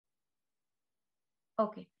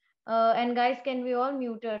Okay. And guys, can we all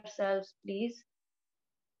mute ourselves, please?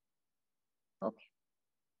 Okay.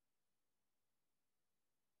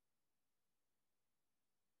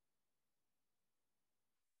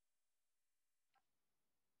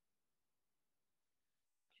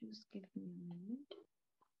 Just give me a minute.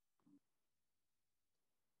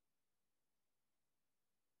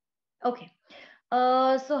 Okay.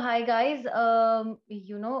 So hi guys,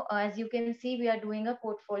 as you can see, we are doing a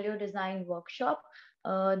portfolio design workshop.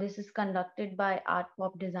 This is conducted by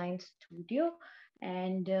ARTpop Design Studio.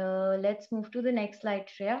 And let's move to the next slide,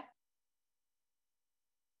 Shreya.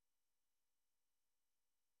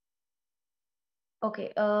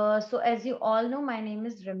 Okay, so as you all know, my name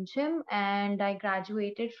is Rimchim and I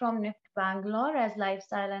graduated from NIFT Bangalore as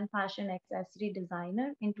lifestyle and fashion accessory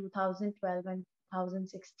designer in 2012 and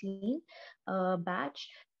 2016 batch.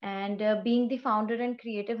 And being the founder and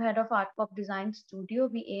creative head of ARTpop Design Studio,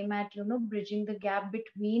 we aim at, bridging the gap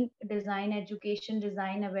between design education,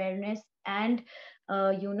 design awareness, and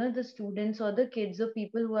the students or the kids or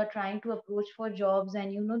people who are trying to approach for jobs,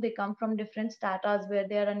 and they come from different status where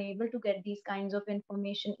they are unable to get these kinds of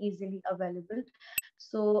information easily available.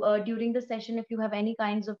 So during the session, if you have any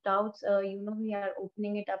kinds of doubts, we are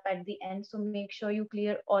opening it up at the end, so make sure you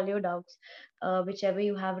clear all your doubts, whichever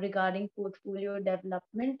you have regarding portfolio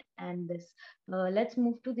development and this. Let's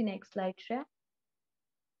move to the next slide, Shreya.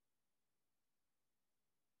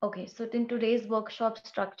 Okay, so in today's workshop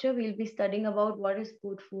structure, we'll be studying about what is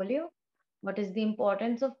portfolio, what is the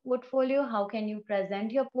importance of portfolio, how can you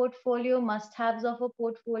present your portfolio, must-haves of a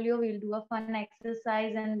portfolio. We'll do a fun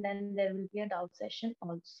exercise and then there will be a doubt session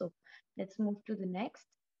also. Let's move to the next.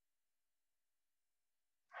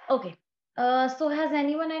 Okay, so has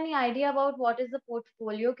anyone any idea about what is a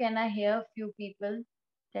portfolio? Can I hear a few people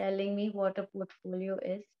telling me what a portfolio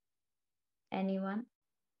is? Anyone?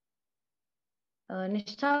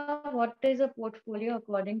 Nishtha, what is a portfolio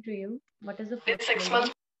according to you? What is a portfolio? 6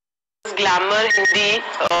 months glamour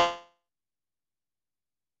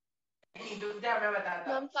Hindi.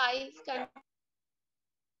 Ma'am, five.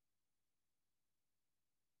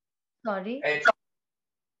 Sorry.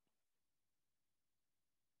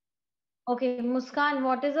 Okay, Muskan,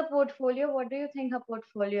 what is a portfolio? What do you think a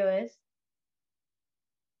portfolio is?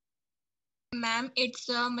 Ma'am it's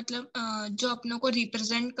मतलब जो अपनों को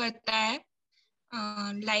represent करता है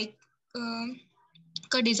like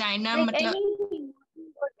का designer Like मतलब anything,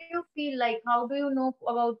 what do you feel like? How do you know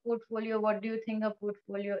about portfolio? What do you think a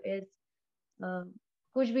portfolio is?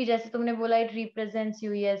 कुछ भी जैसे तुमने बोला it represents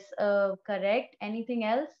you. Yes, correct. Anything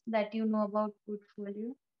else that you know about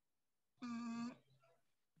portfolio?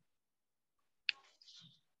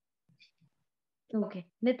 Okay,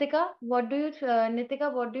 Nitika, what do you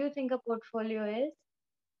think a portfolio is?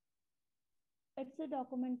 It's a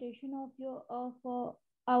documentation of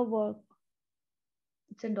our work.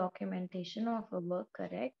 It's a documentation of a work,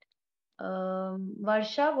 correct.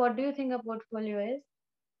 Varsha, what do you think a portfolio is?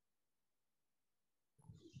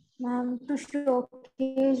 Ma'am, to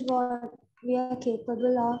showcase what we are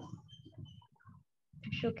capable of.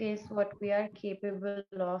 To showcase what we are capable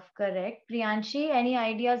of, correct. Priyanshi, any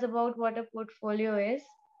ideas about what a portfolio is?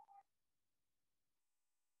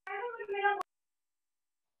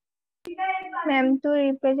 Ma'am, to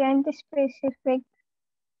represent specific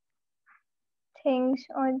things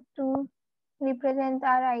or to represent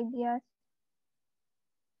our ideas.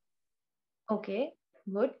 Okay,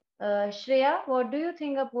 good. Shreya, what do you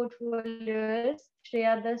think a portfolio is?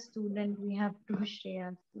 Shreya, the student, we have two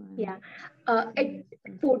Shreyas. Yeah,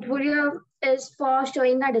 portfolio is for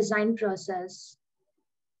showing a design process.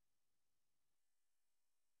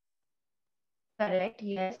 Correct,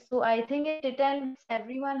 yes. So I think it and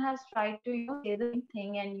everyone has tried to say the same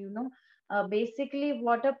thing, and basically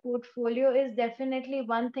what a portfolio is, definitely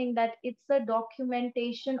one thing that it's a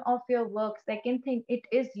documentation of your work. Second thing, it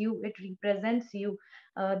is you, it represents you.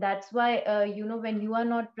 That's why when you are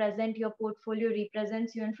not present, your portfolio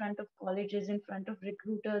represents you in front of colleges, in front of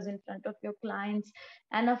recruiters, in front of your clients,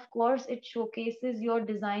 and of course it showcases your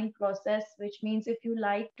design process, which means if you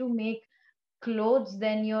like to make clothes,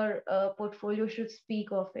 then your portfolio should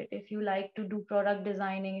speak of it. If you like to do product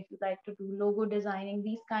designing, if you like to do logo designing,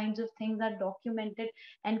 these kinds of things are documented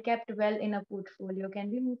and kept well in a portfolio.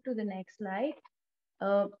 Can we move to the next slide?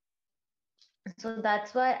 So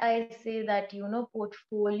that's why I say that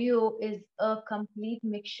portfolio is a complete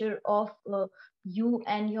mixture of you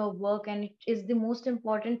and your work, and it is the most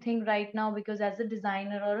important thing right now, because as a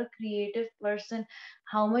designer or a creative person,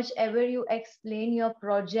 how much ever you explain your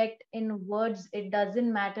project in words, it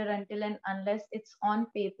doesn't matter until and unless it's on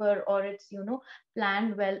paper or it's,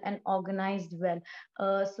 planned well and organized well.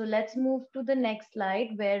 So let's move to the next slide,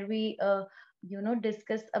 where we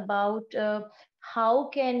discuss about how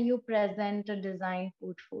can you present a design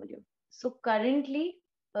portfolio. So currently,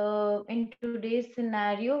 in today's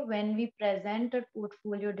scenario, when we present a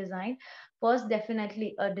portfolio design, first,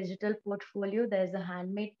 definitely a digital portfolio, there's a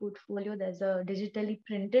handmade portfolio, there's a digitally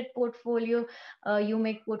printed portfolio. You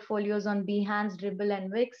make portfolios on Behance, Dribbble, and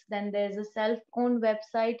Wix. Then there's a self-owned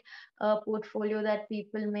website portfolio that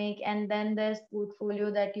people make, and then there's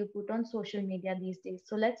portfolio that you put on social media these days.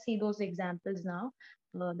 So let's see those examples now.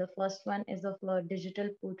 The first one is of a digital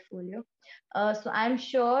portfolio. So I'm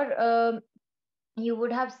sure you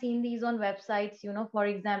would have seen these on websites. For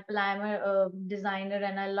example, I'm a designer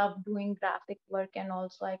and I love doing graphic work, and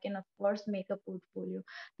also I can of course make a portfolio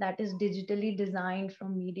that is digitally designed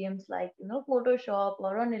from mediums like Photoshop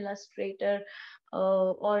or on Illustrator,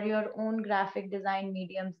 or your own graphic design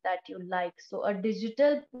mediums that you like. So a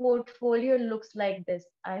digital portfolio looks like this.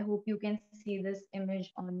 I hope you can see this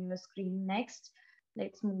image on your screen. Next,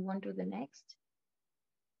 let's move on to the next.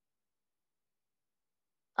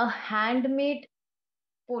 A handmade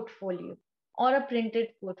portfolio or a printed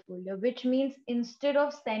portfolio, which means instead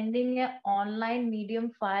of sending an online medium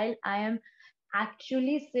file, I am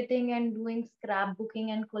actually sitting and doing scrapbooking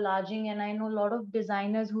and collaging. And I know a lot of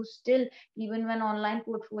designers who still, even when online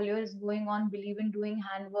portfolio is going on, believe in doing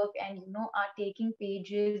handwork, and are taking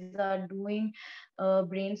pages, are doing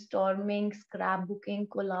brainstorming, scrapbooking,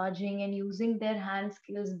 collaging, and using their hand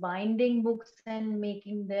skills, binding books and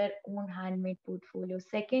making their own handmade portfolio.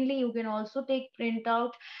 Secondly, you can also take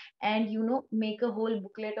printout and make a whole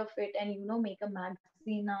booklet of it, and make a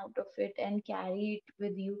magazine out of it and carry it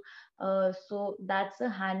with you. So that's a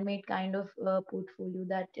handmade kind of portfolio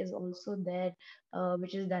that is also there,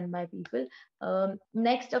 which is done by people.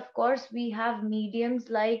 Next, of course, we have mediums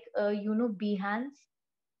like Behance,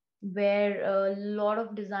 where a lot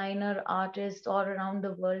of designer artists all around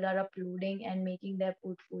the world are uploading and making their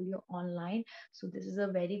portfolio online. So this is a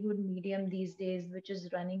very good medium these days, which is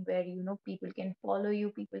running, where people can follow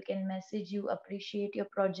you, people can message you, appreciate your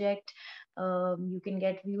project. You can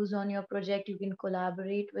get views on your project, you can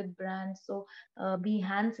collaborate with brands. So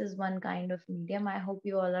Behance is one kind of medium. I hope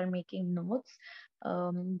you all are making notes.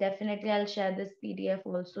 Definitely I'll share this PDF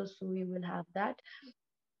also, so you will have that.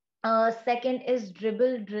 Second is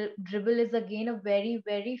Dribbble. Dribbble is again a very,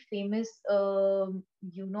 very famous,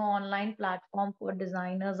 online platform for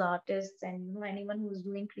designers, artists, and anyone who's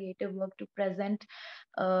doing creative work to present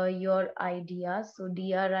your ideas. So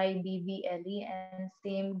Dribble, and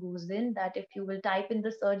same goes in that if you will type in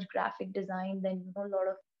the search graphic design, then a lot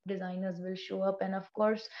of designers will show up, and of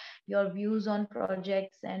course your views on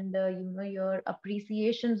projects and your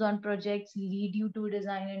appreciations on projects lead you to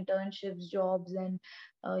design internships, jobs, and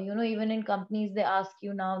even in companies, they ask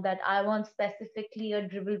you now that I want specifically a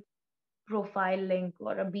Dribble profile link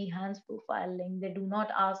or a Behance profile link. They do not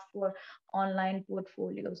ask for online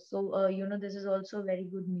portfolios. So, this is also a very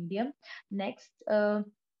good medium. Next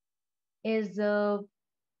is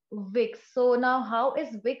Wix. So now, how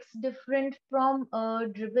is Wix different from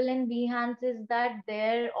Dribble and Behance? Is that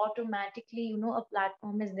there automatically, a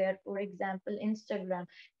platform is there. For example, Instagram.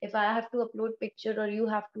 If I have to upload picture or you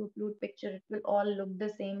have to upload picture, it will all look the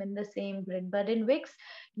same in the same grid. But in Wix,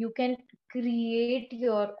 you can create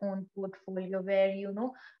your own portfolio where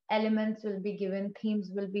elements will be given,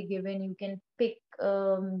 themes will be given. You can pick,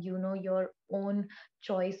 your own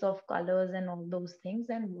choice of colors and all those things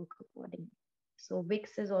and work accordingly. So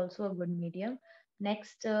Wix is also a good medium.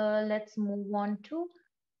 Next, let's move on to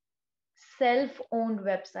self-owned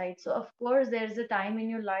websites. So of course, there's a time in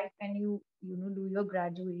your life when you do your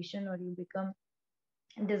graduation or you become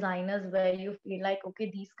designers, where you feel like, okay,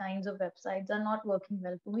 these kinds of websites are not working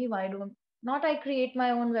well for me. Why don't not I create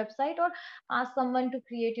my own website, or ask someone to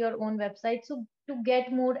create your own website, so to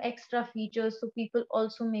get more extra features, so people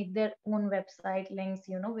also make their own website links,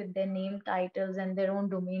 with their name, titles, and their own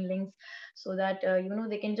domain links, so that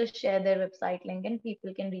they can just share their website link and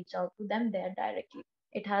people can reach out to them there directly.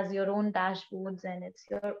 It has your own dashboards and it's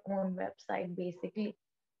your own website basically.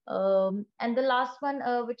 And the last one,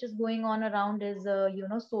 which is going on around, is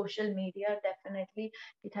social media. Definitely,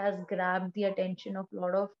 it has grabbed the attention of a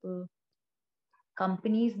lot of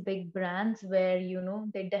companies, big brands, where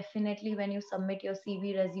they definitely, when you submit your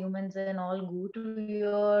CV, resumes and all, go to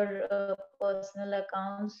your personal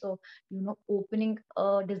account. So opening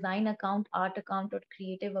a design account, art account, or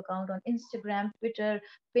creative account on Instagram, Twitter,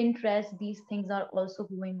 Pinterest, these things are also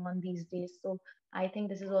going on these days. So I think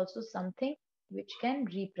this is also something which can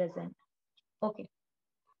represent. Okay,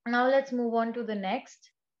 now let's move on to the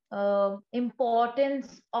next.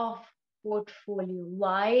 Importance of portfolio.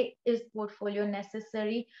 Why is portfolio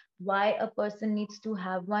necessary? Why a person needs to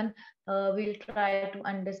have one? We'll try to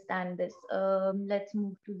understand this. Let's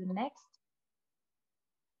move to the next.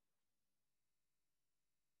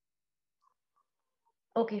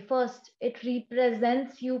 Okay, first, it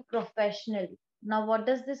represents you professionally. Now, what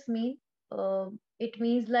does this mean? It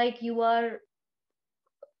means like you are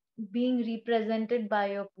being represented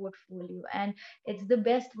by your portfolio, and it's the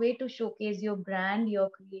best way to showcase your brand, your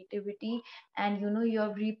creativity, and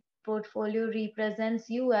your portfolio represents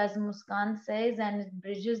you, as Muskan says, and it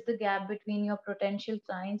bridges the gap between your potential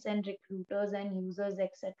clients and recruiters and users,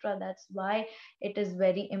 etc. That's why it is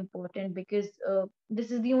very important, because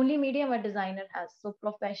this is the only medium a designer has. So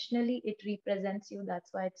professionally it represents you, that's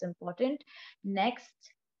why it's important. Next,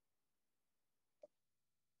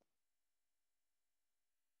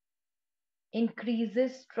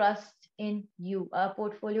 increases trust in you. Our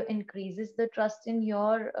portfolio increases the trust in you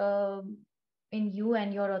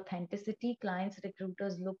and your authenticity. Clients,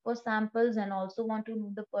 recruiters look for samples and also want to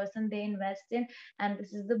know the person they invest in, and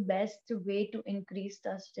this is the best way to increase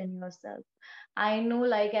trust in yourself. I know,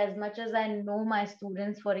 like, as much as I know my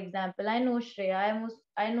students, for example, I know Shreya,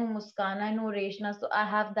 I know Muskan, I know Reshna, so I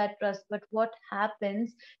have that trust. But what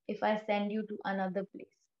happens if I send you to another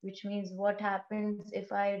place? Which means, what happens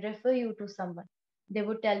if I refer you to someone? They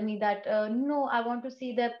would tell me that, no, I want to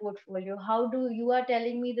see their portfolio. How do you are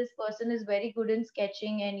telling me this person is very good in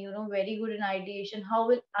sketching and very good in ideation? How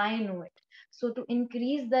will I know it? So to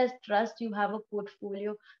increase that trust, you have a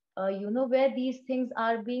portfolio, where these things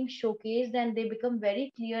are being showcased, and they become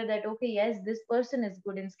very clear that, okay, yes, this person is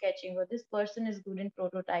good in sketching, or this person is good in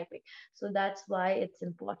prototyping. So that's why it's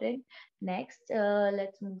important. Next,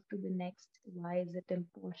 let's move to the next. Why is it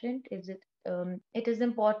important? It is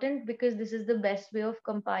important because this is the best way of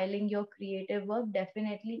compiling your creative work.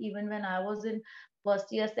 Definitely, even when I was in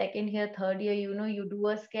first year, second year, third year, you do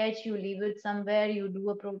a sketch, you leave it somewhere, you do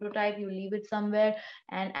a prototype, you leave it somewhere,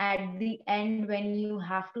 and at the end, when you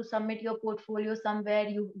have to submit your portfolio somewhere,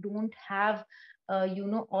 you don't have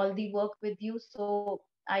all the work with you. So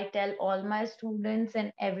I tell all my students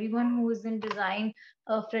and everyone who is in design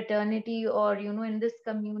fraternity, or in this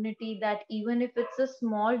community, that even if it's a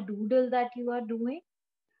small doodle that you are doing,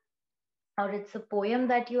 or it's a poem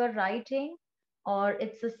that you are writing, or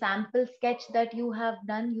it's a sample sketch that you have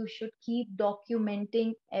done, you should keep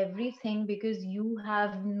documenting everything, because you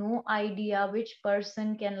have no idea which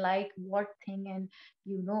person can like what thing, and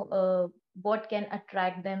what can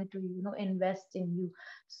attract them to invest in you.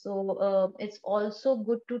 So it's also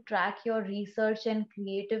good to track your research and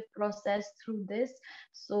creative process through this.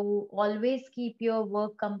 So always keep your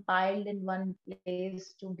work compiled in one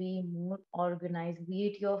place to be more organized, be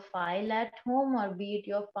it your file at home or be it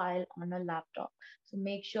your file on a laptop. So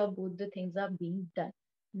make sure both the things are being done.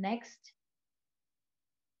 Next,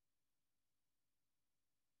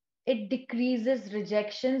 it decreases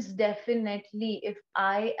rejections. Definitely, if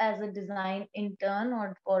I, as a design intern,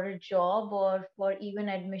 or for a job, or for even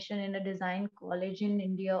admission in a design college in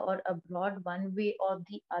India or abroad, one way or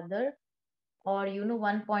the other, or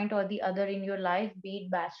one point or the other in your life, be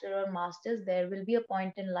it bachelor or masters, there will be a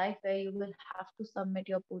point in life where you will have to submit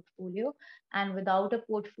your portfolio, and without a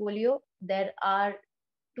portfolio there are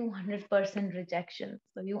 200% rejection.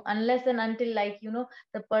 So you, unless and until, like,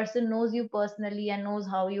 the person knows you personally and knows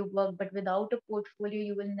how you work, but without a portfolio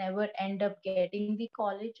you will never end up getting the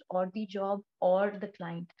college or the job or the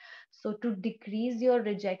client. So to decrease your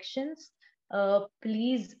rejections,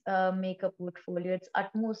 please make a portfolio. It's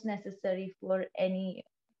utmost necessary for any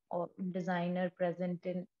designer present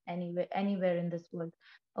in anywhere in this world.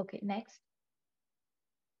 Okay, next.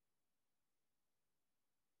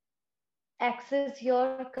 Access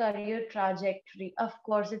your career trajectory. Of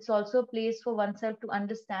course, it's also a place for oneself to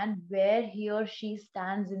understand where he or she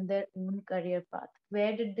stands in their own career path.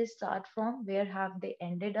 Where did they start from? Where have they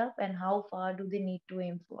ended up? And how far do they need to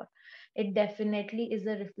aim for? It definitely is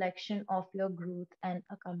a reflection of your growth and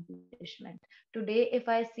accomplishment. Today, if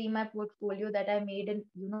I see my portfolio that I made in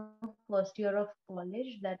first year of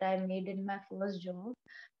college, that I made in my first job,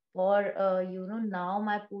 or now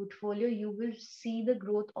my portfolio, you will see the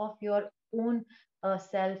growth of your own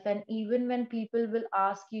self. And even when people will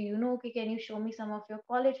ask you, okay, can you show me some of your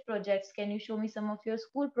college projects, can you show me some of your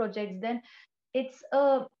school projects, then it's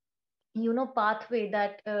a pathway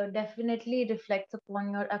that definitely reflects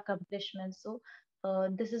upon your accomplishments. So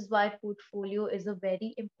this is why portfolio is a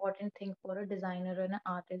very important thing for a designer and an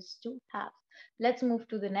artist to have. Let's move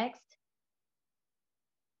to the next.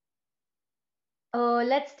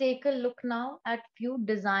 Let's take a look now at few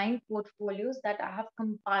design portfolios that I have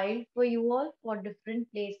compiled for you all for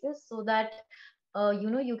different places, so that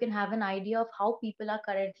you can have an idea of how people are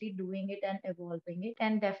currently doing it and evolving it.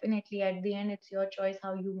 And definitely at the end, it's your choice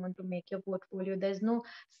how you want to make your portfolio. There's no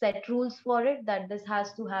set rules for it that this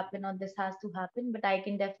has to happen or this has to happen, but I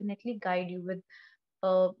can definitely guide you with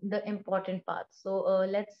the important parts. So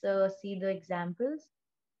let's see the examples.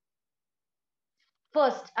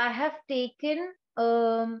 First, I have taken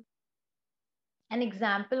an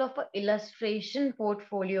example of an illustration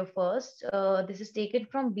portfolio first. This is taken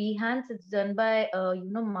from Behance. It's done by,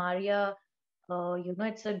 Maria.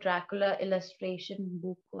 It's a Dracula illustration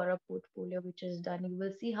book or a portfolio which is done. You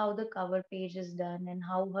will see how the cover page is done and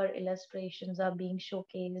how her illustrations are being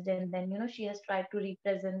showcased. And then, she has tried to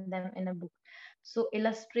represent them in a book. So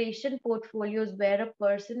illustration portfolios where a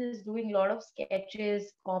person is doing a lot of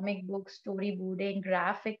sketches, comic books, storyboarding,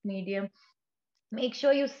 graphic medium. Make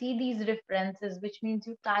sure you see these references, which means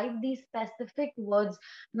you type these specific words,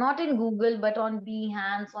 not in Google, but on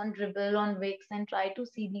Behance, on Dribbble, on Wix, and try to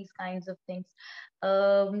see these kinds of things.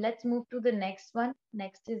 Let's move to the next one.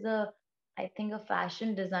 Next is I think, a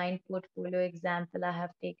fashion design portfolio example I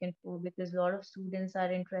have taken for, because a lot of students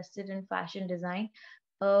are interested in fashion design.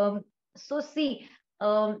 So see,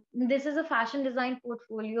 this is a fashion design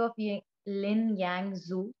portfolio of Lin Yang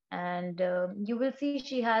Zhu, and you will see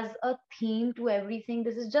she has a theme to everything.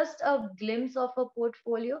 This is just a glimpse of her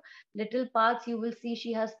portfolio. Little parts you will see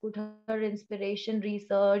she has put her inspiration,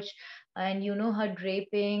 research, and her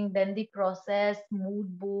draping, then the process,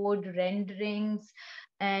 mood board, renderings,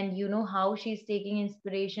 and how she's taking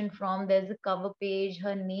inspiration from. There's a cover page,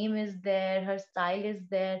 her name is there, her style is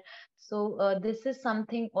there. So this is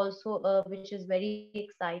something also which is very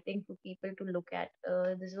exciting for people to look at.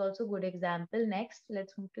 This is also a good example. Next,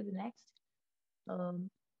 let's move to the next. Um,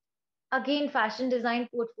 Again, fashion design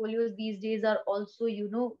portfolios these days are also,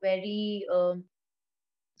 very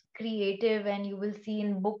creative, and you will see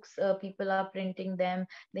in books people are printing them.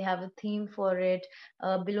 They have a theme for it.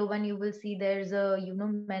 Below one you will see there's a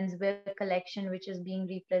menswear collection which is being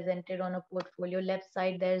represented on a portfolio. Left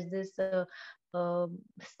side there's this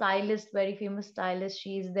stylist, very famous stylist,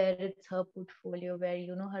 she's there. It's her portfolio where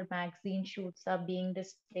her magazine shoots are being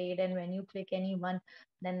displayed, and when you click any one,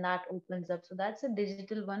 then that opens up. So that's a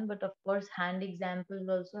digital one, but of course hand examples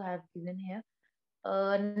also have given here.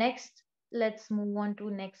 Next, let's move on to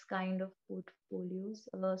next kind of portfolios.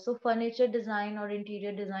 So furniture design or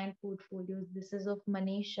interior design portfolios. This is of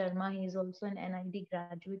Manish Sharma. He is also an NID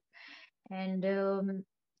graduate, and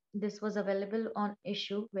this was available on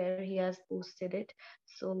issue where he has posted it.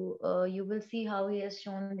 So you will see how he has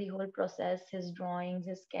shown the whole process, his drawings,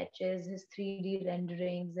 his sketches, his 3D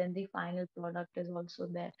renderings, and the final product is also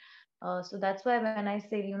there. So that's why when I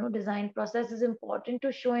say, design process is important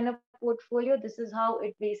to show in a portfolio, this is how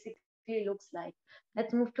it basically looks like.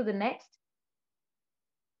 Let's move to the next.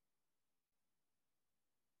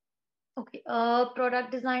 Okay,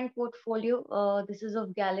 product design portfolio. This is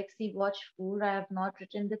of Galaxy Watch 4. I have not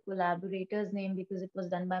written the collaborator's name because it was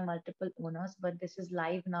done by multiple owners, but this is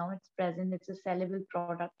live now. It's present. It's a sellable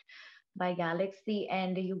product by Galaxy,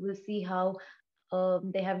 and you will see how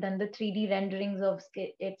they have done the 3D renderings of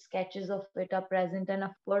it, sketches of it are present. And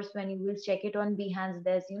of course, when you will check it on Behance,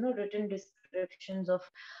 there's written descriptions of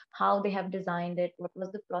how they have designed it, what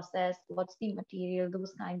was the process, what's the material,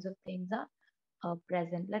 those kinds of things are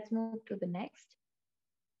present. Let's move to the next.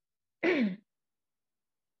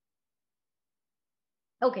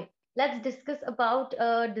 Okay, let's discuss about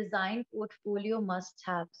design portfolio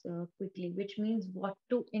must-haves quickly, which means what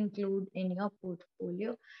to include in your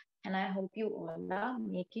portfolio. And I hope you all are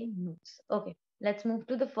making notes. Okay, let's move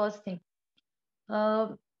to the first thing. Uh,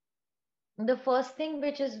 the first thing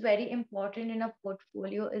which is very important in a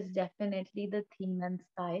portfolio is definitely the theme and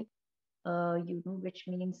style. Which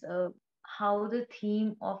means how the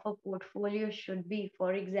theme of a portfolio should be.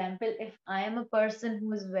 For example, if I am a person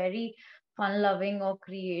who is very fun loving or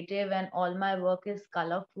creative, and all my work is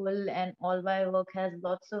colorful and all my work has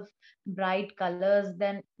lots of bright colors,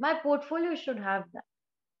 then my portfolio should have that.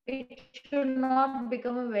 It should not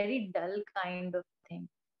become a very dull kind of thing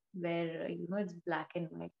where it's black and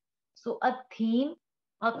white. So a theme,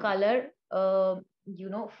 a color,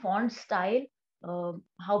 font style,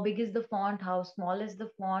 How big is the font, how small is the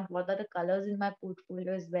font, what are the colors in my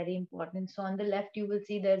portfolio is very important. So on the left you will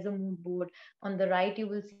see there's a mood board, on the right you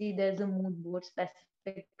will see there's a mood board,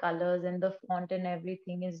 specific colors, and the font and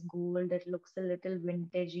everything is gold. It looks a little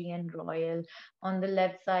vintagey and royal. On the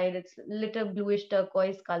left side it's little bluish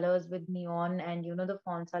turquoise colors with neon, and the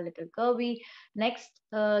fonts are little curvy. Next,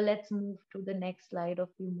 let's move to the next slide of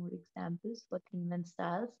few more examples for theme and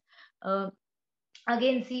styles. uh,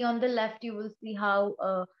 Again, see on the left you will see how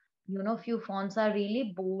few fonts are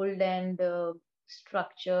really bold and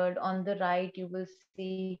structured. On the right you will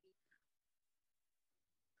see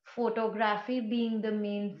photography being the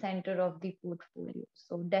main center of the portfolio.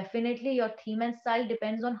 So definitely your theme and style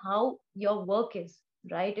depends on how your work is,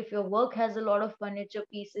 right? If your work has a lot of furniture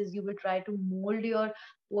pieces, you will try to mold your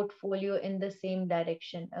portfolio in the same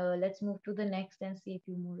direction. Let's move to the next and see a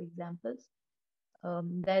few more examples.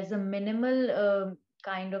 There's a minimal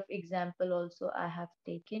kind of example also I have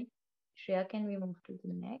taken. Shreya, can we move to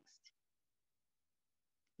the next?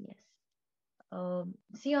 Yes.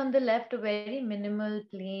 See on the left, a very minimal,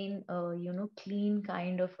 plain, clean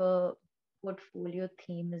kind of a portfolio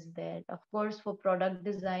theme is there. Of course, for product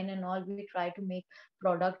design and all, we try to make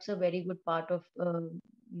products a very good part of,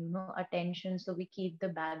 attention. So we keep the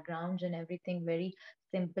backgrounds and everything very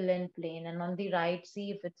simple and plain. And on the right,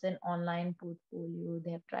 see if it's an online portfolio,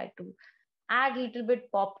 they have tried to add a little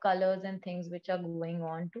bit pop colors and things which are going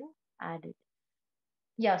on to add it.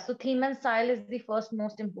 Yeah, so theme and style is the first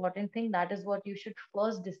most important thing. That is what you should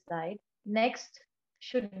first decide. Next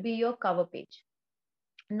should be your cover page.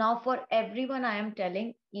 Now, for everyone, I am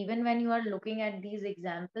telling, even when you are looking at these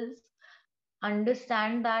examples,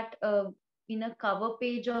 understand that in a cover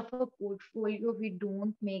page of a portfolio, we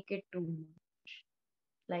don't make it too much.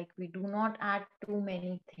 Like, we do not add too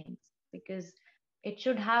many things because it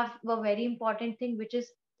should have a very important thing, which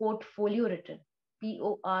is portfolio written.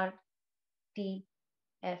 Portfolio.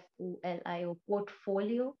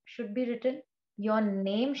 Portfolio should be written, your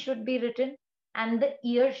name should be written, and the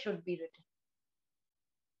year should be written,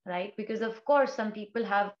 right? Because of course, some people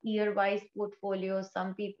have year-wise portfolios,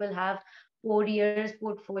 some people have 4 years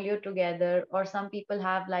portfolio together, or some people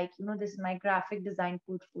have like, this is my graphic design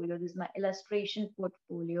portfolio, this is my illustration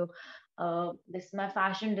portfolio, this is my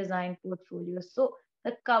fashion design portfolio. So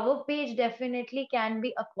the cover page definitely can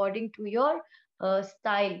be according to your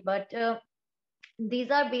style, but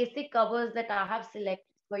these are basic covers that I have selected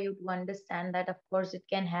for you to understand that, of course, it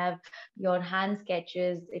can have your hand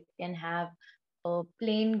sketches, it can have a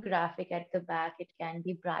plain graphic at the back, it can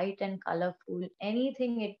be bright and colorful,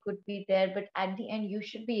 anything it could be there. But at the end, you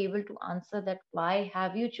should be able to answer that why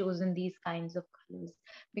have you chosen these kinds of colors,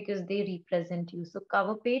 because they represent you. So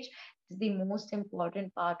cover page is the most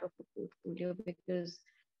important part of the portfolio because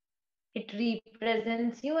it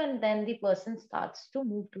represents you, and then the person starts to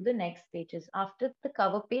move to the next pages. After the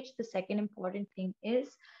cover page, the second important thing is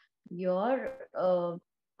your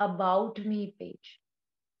about me page.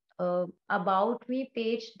 About me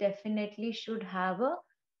page definitely should have a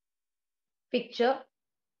picture,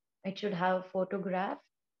 it should have a photograph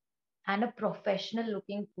and a professional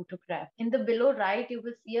looking photograph. In the below right, you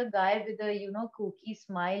will see a guy with a kooky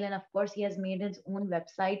smile, and of course he has made his own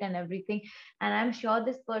website and everything. And I'm sure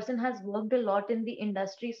this person has worked a lot in the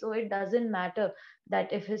industry, so it doesn't matter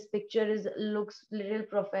that if his picture is looks little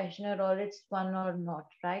professional or it's fun or not,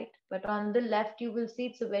 right? But on the left, you will see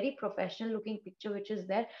it's a very professional looking picture which is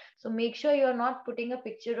there. So make sure you're not putting a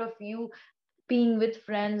picture of you being with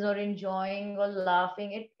friends or enjoying or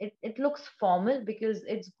laughing. It looks formal because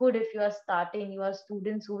it's good if you are starting, you are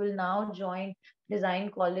students who will now join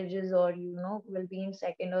design colleges, or will be in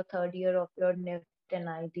second or third year of your NIFT and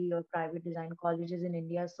NID or private design colleges in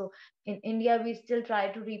India. So in India we still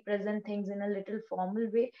try to represent things in a little formal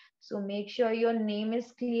way. So make sure your name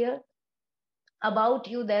is clear. About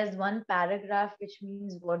you, there's one paragraph which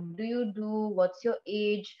means what do you do, what's your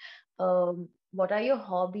age, what are your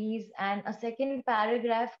hobbies, and a second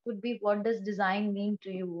paragraph could be what does design mean to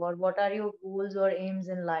you, or what are your goals or aims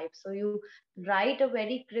in life. So you write a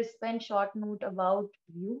very crisp and short note about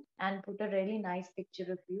you and put a really nice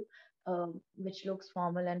picture of you, which looks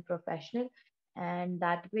formal and professional, and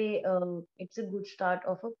that way it's a good start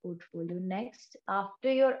of a portfolio. Next,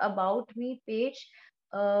 after your about me page,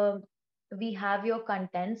 um we have your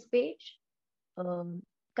contents page.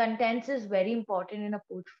 Contents is very important in a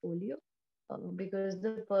portfolio, because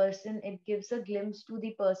the person, it gives a glimpse to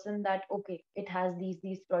the person that okay, it has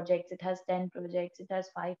these projects, it has 10 projects, it has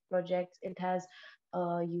 5 projects, it has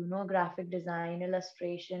graphic design,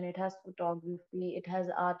 illustration, it has photography, it has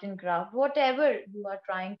art and craft, whatever you are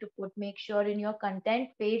trying to put, make sure in your content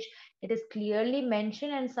page it is clearly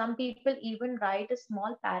mentioned. And some people even write a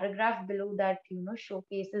small paragraph below that,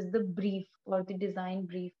 showcases the brief or the design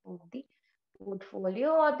brief of the portfolio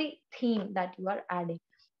or the theme that you are adding.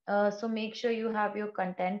 So make sure you have your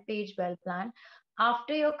content page well planned.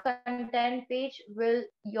 After your content page, will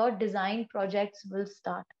your design projects will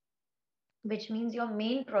start, which means your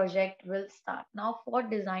main project will start. Now, for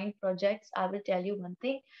design projects, I will tell you one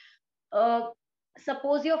thing. Uh,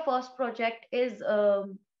 Suppose your first project is a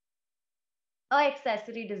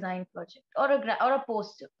accessory design project or or a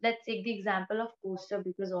poster. Let's take the example of poster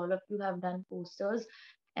because all of you have done posters.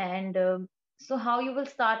 And so, how you will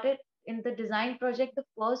start it in the design project? The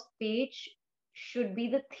first page should be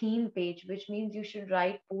the theme page, which means you should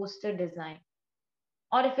write poster design,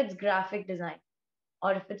 or if it's graphic design,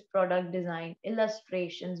 or if it's product design,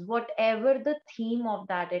 illustrations, whatever the theme of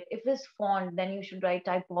that is. If it's font, then you should write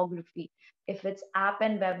typography. If it's app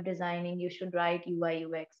and web designing, you should write UI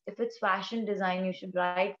UX. If it's fashion design, you should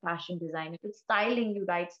write fashion design. If it's styling, you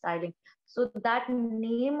write styling. So that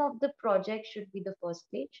name of the project should be the first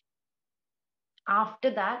page. After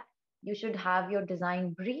that, you should have your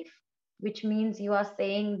design brief, which means you are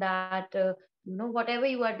saying that, whatever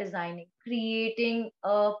you are designing, creating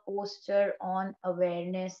a poster on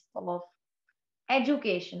awareness of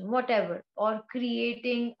education, whatever, or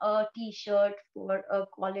creating a t-shirt for a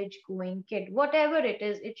college going kid, whatever it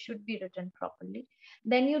is, it should be written properly.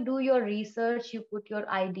 Then you do your research, you put your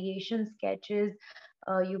ideation sketches,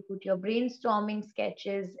 you put your brainstorming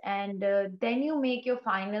sketches, and then you make your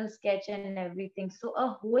final sketch and everything. So a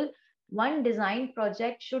whole one design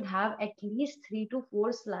project should have at least 3 to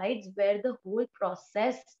 4 slides where the whole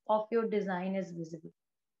process of your design is visible.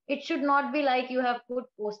 It should not be like you have put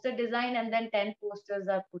poster design and then 10 posters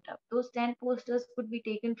are put up. Those 10 posters could be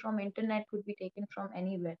taken from internet, could be taken from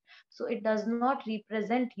anywhere. So it does not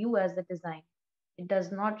represent you as a design. It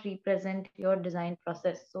does not represent your design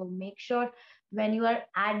process. So make sure when you are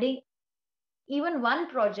adding even one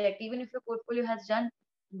project, even if your portfolio has done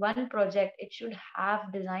one project, it should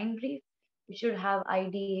have design brief, it should have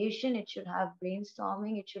ideation, it should have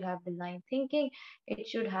brainstorming, it should have design thinking, it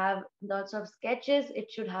should have lots of sketches, it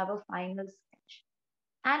should have a final sketch.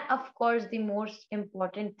 And of course, the most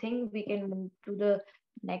important thing, we can move to the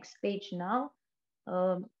next page now.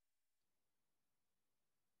 Um,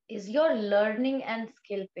 is your learning and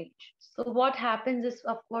skill page. So what happens is,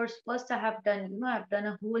 of course, first I have done, I've done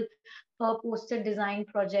a whole poster design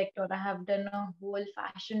project, or I have done a whole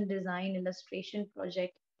fashion design illustration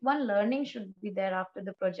project. One learning should be there after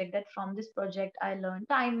the project, that from this project I learned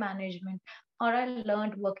time management, or I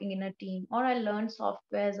learned working in a team, or I learned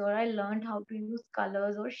softwares, or I learned how to use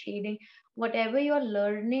colors or shading. Whatever your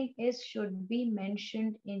learning is should be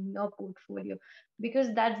mentioned in your portfolio,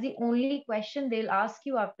 because that's the only question they'll ask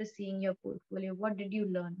you after seeing your portfolio. What did you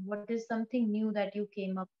learn? What is something new that you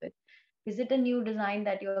came up with? Is it a new design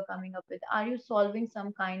that you're coming up with? Are you solving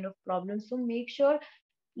some kind of problem? So make sure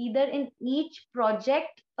either in each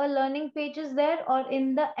project a learning page is there, or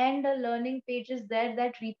in the end a learning page is there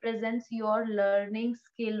that represents your learning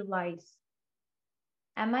skill wise.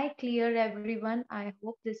 Am I clear, everyone? I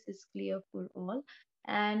hope this is clear for all.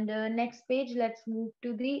 And next page, let's move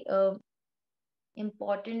to the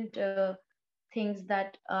important things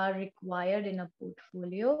that are required in a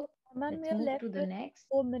portfolio. Ma'am, we Let's are move left to the with next.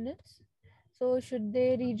 4 minutes. So should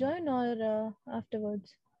they rejoin or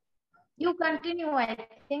afterwards? You continue. I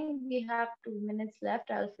think we have 2 minutes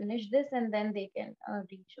left. I'll finish this and then they can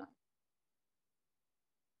rejoin.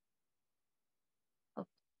 Okay.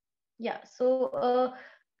 Yeah. So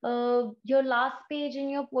your last page in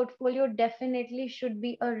your portfolio definitely should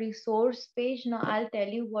be a resource page. Now I'll tell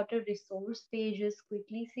you what a resource page is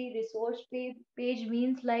quickly. See, resource page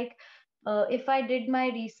means like, if I did my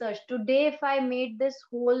research today, if I made this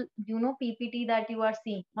whole, PPT that you are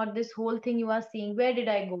seeing, or this whole thing you are seeing, where did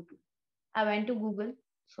I go to? I went to Google,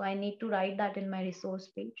 so I need to write that in my resource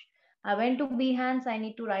page. I went to Behance, I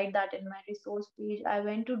need to write that in my resource page. I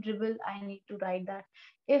went to Dribble, I need to write that.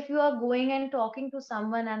 If you are going and talking to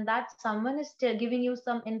someone and that someone is still giving you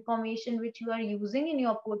some information which you are using in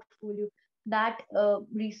your portfolio, that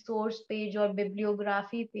resource page or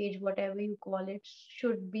bibliography page, whatever you call it,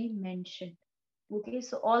 should be mentioned. Okay,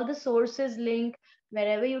 so all the sources link,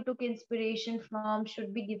 wherever you took inspiration from,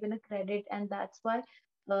 should be given a credit, and that's why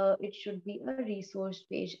it should be a resource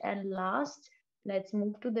page. And last, let's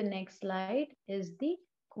move to the next slide, is the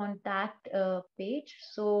contact page.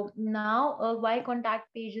 So now why contact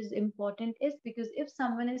page is important is because if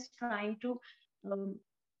someone is trying to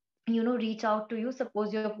reach out to you.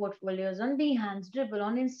 Suppose your portfolio is on Behance, Dribble,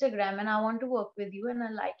 on Instagram, and I want to work with you and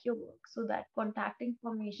I like your work. So that contact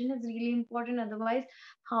information is really important. Otherwise,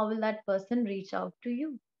 how will that person reach out to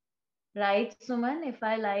you? Right, Suman, if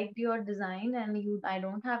I liked your design and I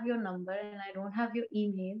don't have your number and I don't have your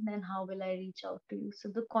email, then how will I reach out to you? So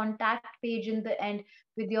the contact page in the end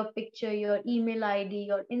with your picture, your email ID,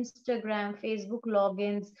 your Instagram, Facebook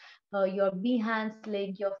logins, your Behance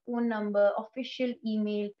link, your phone number, official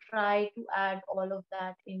email, try to add all of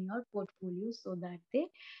that in your portfolio so that they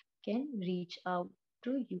can reach out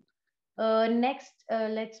to you. Next,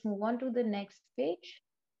 let's move on to the next page.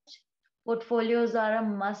 Portfolios are a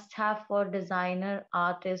must have for designer,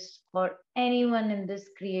 artists, or anyone in this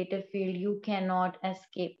creative field. You cannot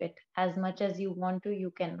escape it. As much as you want to,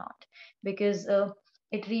 you cannot, because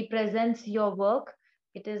it represents your work.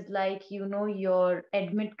 It is like, your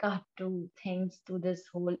admit card to things, to this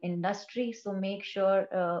whole industry. So make sure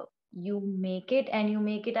you make it, and you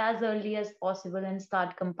make it as early as possible and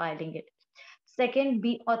start compiling it. Second,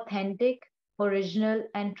 be authentic, original,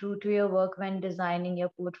 and true to your work when designing your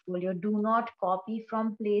portfolio. Do not copy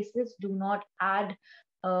from places. Do not add,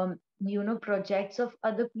 projects of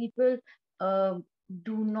other people. Uh,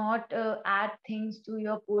 do not add things to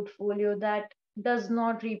your portfolio that does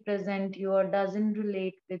not represent you or doesn't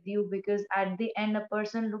relate with you, because at the end a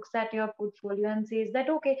person looks at your portfolio and says that,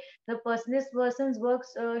 okay, this person's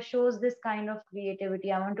works shows this kind of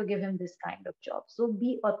creativity, I want to give him this kind of job. So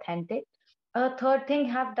be authentic. Third thing,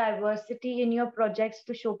 have diversity in your projects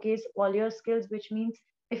to showcase all your skills, which means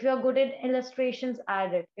if you're good in illustrations,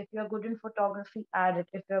 add it. If you're good in photography, add it.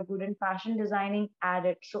 If you're good in fashion designing, add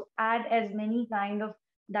it. So add as many kind of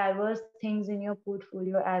diverse things in your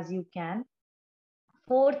portfolio as you can.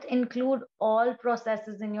 Fourth, include all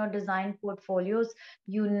processes in your design portfolios.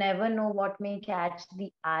 You never know what may catch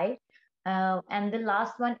the eye. And the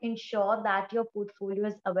last one, ensure that your portfolio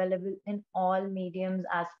is available in all mediums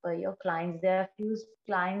as per your clients. There are few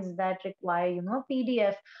clients that require,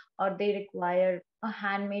 PDF, or they require a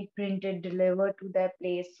handmade printed delivered to their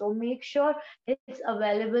place. So make sure it's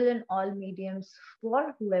available in all mediums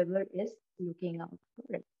for whoever is looking out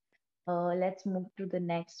for it. Let's move to the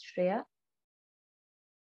next, Shreya.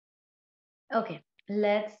 Okay,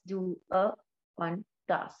 let's do a fun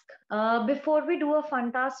task. Before we do a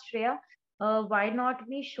fun task, Shreya, why not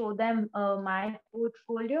we show them my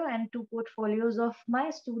portfolio and two portfolios of my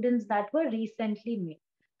students that were recently made.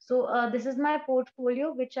 So this is my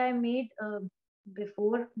portfolio, which I made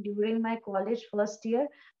before during my college first year.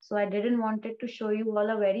 So I didn't wanted to show you all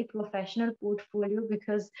a very professional portfolio,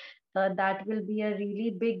 because that will be a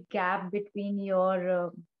really big gap between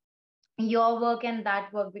your work and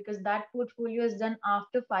that work, because that portfolio is done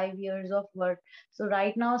after 5 years of work. So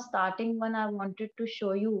right now, starting one, I wanted to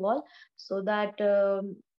show you all so that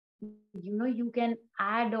you can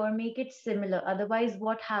add or make it similar. Otherwise,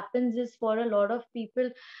 what happens is, for a lot of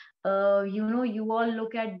people, you all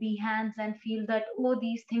look at Behance and feel that, oh,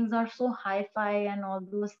 these things are so hi-fi and all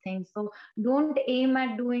those things. So don't aim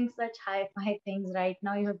at doing such hi-fi things right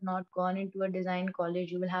now. You have not gone into a design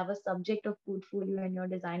college. You will have a subject of portfolio in your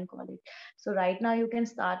design college. So right now you can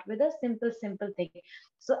start with a simple thing.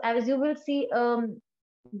 So as you will see,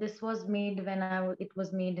 this was made when it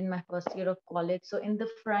was made in my first year of college. So in the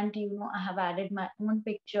front, I have added my own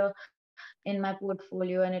picture in my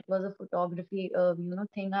portfolio, and it was a photography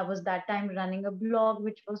thing. I was that time running a blog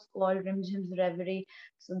which was called Rimjim's Reverie.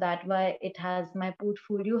 So that why it has, my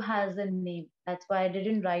portfolio has a name. That's why I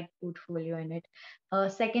didn't write portfolio in it.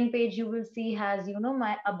 Second page you will see has,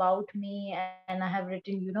 my about me, and I have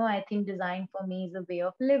written, I think design for me is a way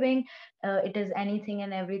of living. It is anything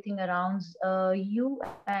and everything around you,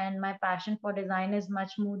 and my passion for design is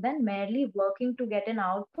much more than merely working to get an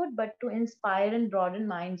output, but to inspire and broaden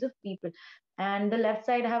minds of people. And the left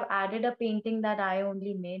side I have added a painting that I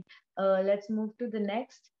only made. Let's move to the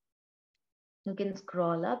next. You can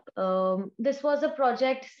scroll up. This was a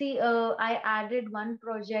project. See, I added one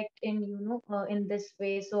project in, in this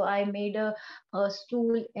way. So I made a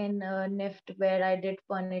stool in NIFT where I did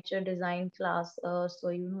furniture design class. So,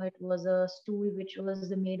 it was a stool which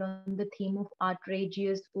was made on the theme of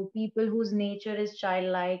outrageous, for people whose nature is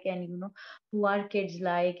childlike, and, who are kids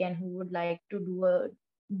like, and who would like to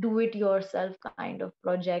do it yourself kind of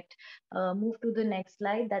project. Move to the next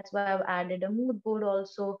slide. That's why I've added a mood board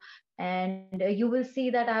also. And you will see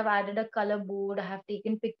that I have added a color board. I have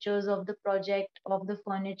taken pictures of the project, of the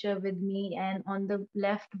furniture with me, and on the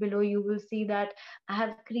left below you will see that I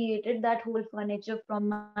have created that whole furniture from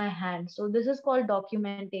my hand. So this is called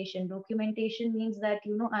documentation. Documentation means that,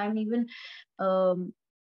 I'm even um,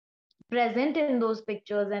 present in those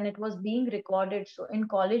pictures and it was being recorded. So in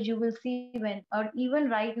college you will see when, or even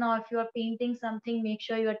right now, if you are painting something, make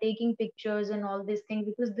sure you are taking pictures and all these things,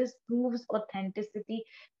 because this proves authenticity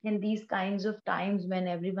in these kinds of times when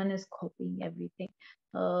everyone is copying everything.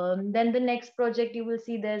 Then the next project you will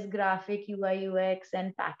see there's graphic UI UX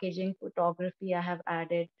and packaging photography I have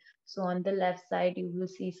added. So on the left side you will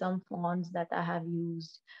see some fonts that I have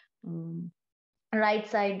used. um, right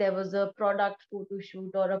side there was a product photo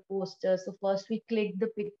shoot or a poster. So first we clicked the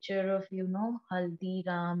picture of, Haldi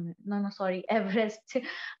Ram, no, sorry, Everest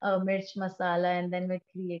Mirch Masala, and then we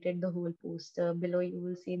created the whole poster. Below you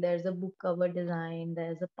will see there's a book cover design,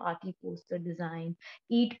 there's a party poster design.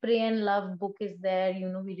 Eat, Pray and Love book is there,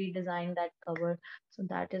 we redesigned that cover. So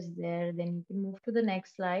that is there. Then you can move to the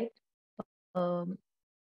next slide.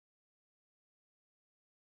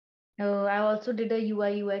 I also did a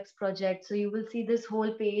UI UX project. So you will see this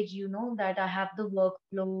whole page, that I have the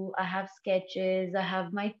workflow, I have sketches, I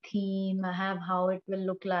have my theme, I have how it will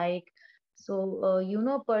look like. So,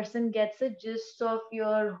 a person gets a gist of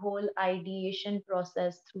your whole ideation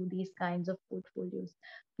process through these kinds of portfolios.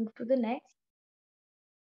 Move to the next.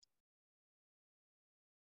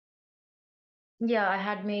 Yeah, I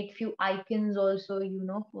had made few icons also,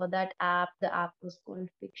 for that app. The app was called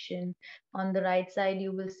Fiction. On the right side,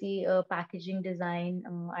 you will see a packaging design.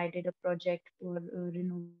 I did a project for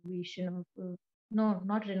renovation of, no,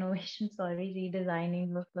 not renovation, sorry,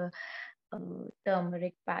 redesigning of a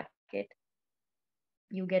turmeric packet.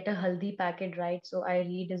 You get a haldi packet, right? So I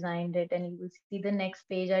redesigned it, and you will see the next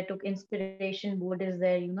page. I took inspiration, board is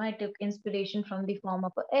there, I took inspiration from the form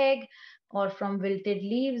of an egg or from wilted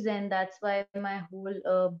leaves, and that's why my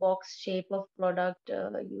whole box shape of product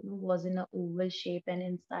was in a oval shape, and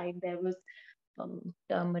inside there was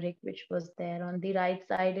turmeric which was there. On the right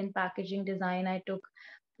side in packaging design, I took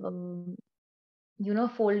um,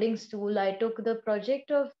 folding stool. I took the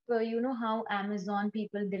project of how Amazon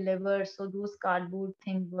people deliver. So those cardboard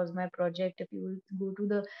things was my project. If you will go to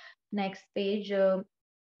the next page,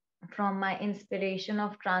 from my inspiration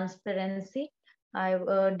of transparency, I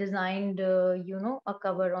designed a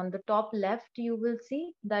cover. On the top left you will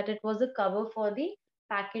see that it was a cover for the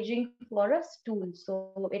packaging for a stool.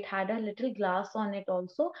 So it had a little glass on it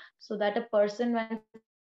also, so that a person, when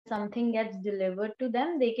something gets delivered to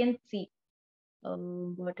them, they can see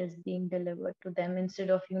what is being delivered to them, instead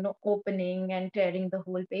of opening and tearing the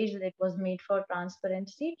whole page. It was made for transparent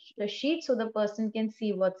sheet so the person can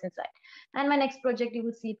see what's inside. And my next project, you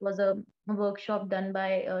will see, it was a workshop done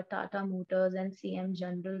by Tata Motors and CM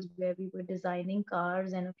Generals, where we were designing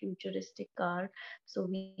cars and a futuristic car. So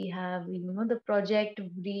we have the project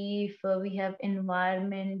brief, we have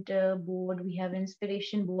environment board, we have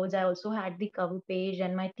inspiration boards. I also had the cover page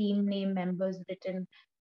and my team name members written.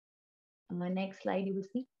 Next slide, you will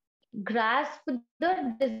see. Grasp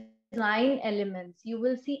the design elements. You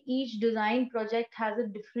will see each design project has a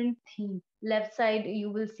different theme. Left side, you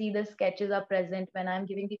will see the sketches are present when I'm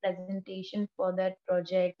giving the presentation for that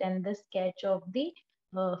project, and the sketch of the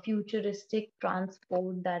futuristic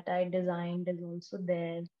transport that I designed is also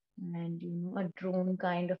there. And a drone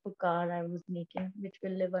kind of a car I was making, which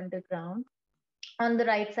will live underground. On the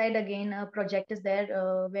right side again, a project is there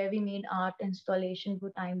where we made art installation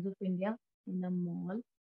for Times of India in a mall.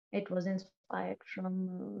 It was inspired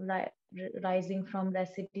from rising from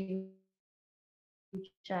residue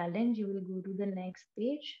challenge. You will go to the next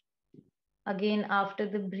page. Again, after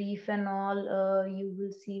the brief and all, you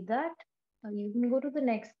will see that. You can go to the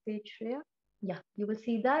next page, Shreya. Yeah, you will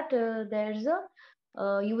see that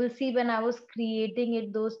you will see when I was creating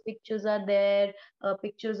it, those pictures are there,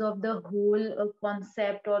 pictures of the whole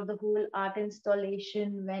concept or the whole art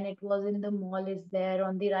installation when it was in the mall is there.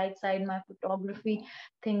 On the right side, my photography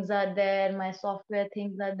things are there, my software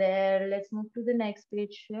things are there. Let's move to the next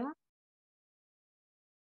page, Shreya.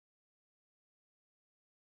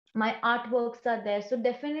 My artworks are there. So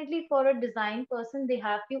definitely for a design person, they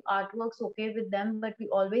have few artworks okay with them, but we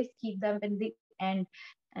always keep them in the end.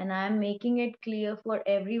 And I'm making it clear for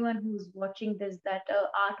everyone who's watching this that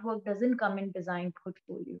artwork doesn't come in design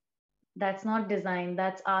portfolio. That's not design,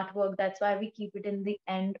 that's artwork. That's why we keep it in the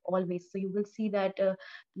end always. So you will see that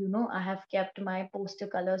I have kept my poster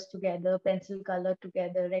colors together, pencil color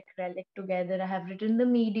together, acrylic together. I have written the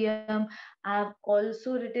medium. I have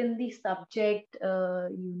also written the subject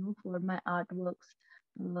for my artworks,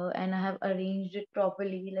 and I have arranged it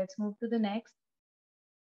properly. Let's move to the next.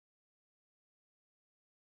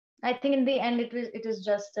 I think in the end it is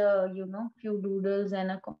just few doodles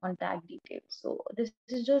and a contact details. So this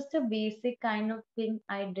is just a basic kind of thing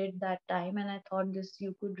I did that time, and I thought this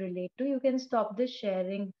you could relate to. You can stop this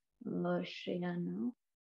sharing, Shreya, now.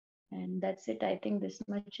 And that's it. I think this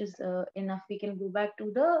much is enough. We can go back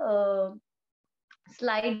to the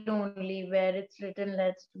slide only where it's written,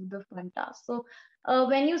 let's do the fun task. So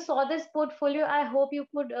when you saw this portfolio, I hope you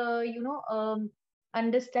could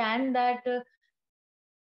understand that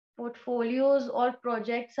portfolios or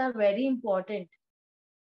projects are very important.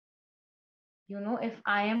 If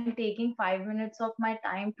I am taking 5 minutes of my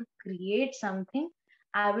time to create something,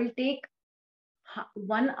 I will take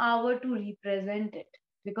 1 hour to represent it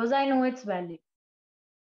because I know it's valid,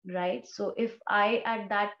 right? So if I at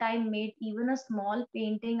that time made even a small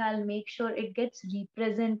painting, I'll make sure it gets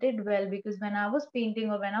represented well, because when I was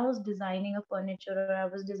painting or when I was designing a furniture or I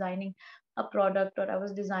was designing a product or I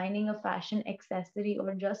was designing a fashion accessory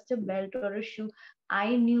or just a belt or a shoe,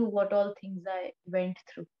 I knew what all things I went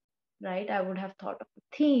through, right? I would have thought of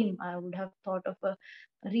a theme, I would have thought of a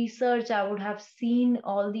research, I would have seen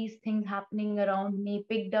all these things happening around me,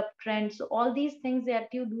 picked up trends. So all these things that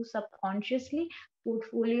you do subconsciously,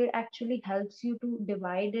 portfolio actually helps you to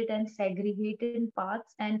divide it and segregate it in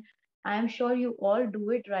parts. And I am sure you all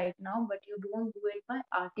do it right now, but you don't do it by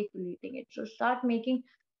articulating it. So start making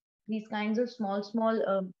these kinds of small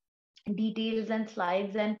details and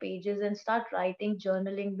slides and pages and start writing,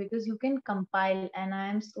 journaling, because you can compile. And I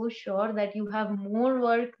am so sure that you have more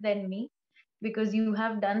work than me because you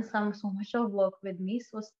have done so much of work with me.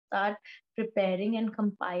 So start preparing and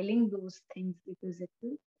compiling those things because it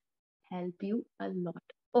will help you a lot.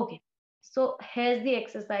 Okay, so here's the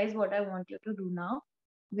exercise what I want you to do now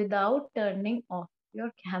without turning off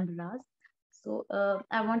your cameras. So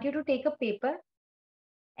I want you to take a paper,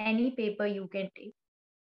 any paper you can take,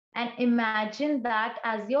 and imagine that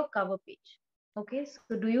as your cover page. Okay,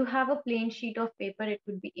 so do you have a plain sheet of paper? It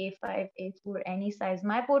could be A5, A4, any size.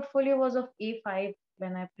 My portfolio was of A5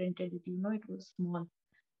 when I printed it. It was small.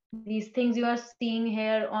 These things you are seeing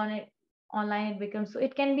here on it online, it becomes, so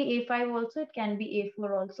it can be A5 also, it can be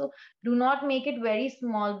A4 also. Do not make it very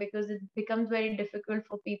small because it becomes very difficult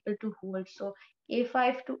for people to hold. So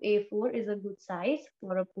A5 to A4 is a good size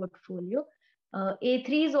for a portfolio.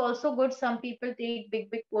 A3 is also good. Some people take big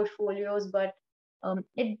portfolios, but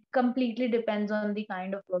it completely depends on the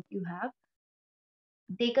kind of work you have.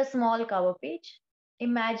 Take a small cover page.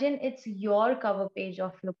 Imagine it's your cover page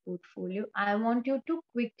of your portfolio. I want you to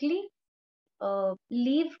quickly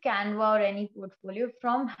leave Canva or any portfolio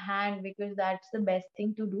from hand, because that's the best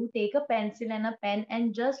thing to do. Take a pencil and a pen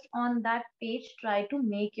and just on that page try to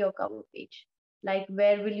make your cover page. Like,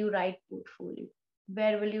 where will you write portfolio?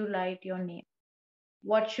 Where will you write your name?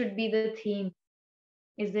 What should be the theme?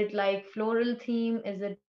 Is it like floral theme? Is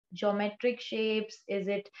it geometric shapes? Is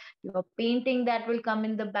it your painting that will come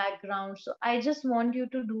in the background? So I just want you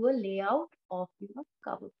to do a layout of your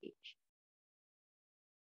cover page.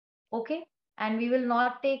 Okay, and we will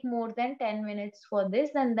not take more than 10 minutes for this,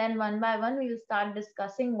 and then one by one we will start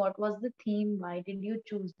discussing what was the theme, why did you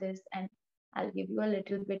choose this, and I'll give you a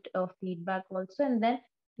little bit of feedback also, and then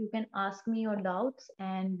you can ask me your doubts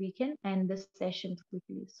and we can end this session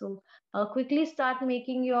quickly. So quickly start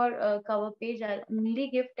making your cover page. I'll only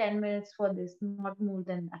give 10 minutes for this, not more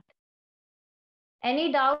than that.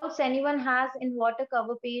 Any doubts anyone has in what a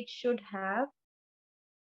cover page should have?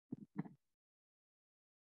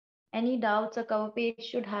 Any doubts? A cover page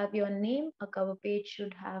should have your name, a cover page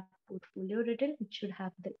should have portfolio written, it should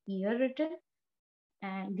have the year written,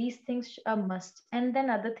 and these things are must. And then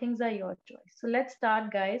other things are your choice. So let's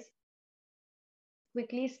start, guys.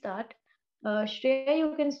 Quickly start. Shreya,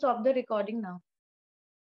 you can stop the recording now.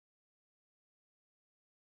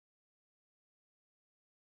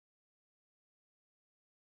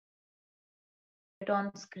 It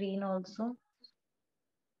on screen also.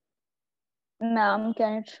 Ma'am,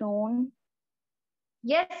 can it shown?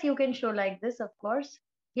 Yes, you can show like this, of course.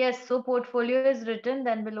 Yes, so portfolio is written,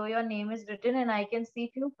 then below your name is written, and I can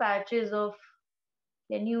see few patches of.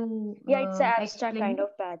 Can you Yeah, it's an abstract explain? kind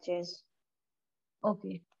of patches.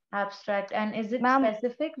 Okay, abstract. And is it Ma'am,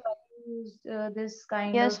 specific when you use this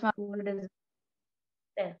kind yes, of ma'am. tool?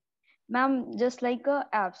 There. Ma'am, just like a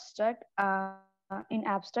abstract, in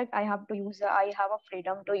abstract, I have a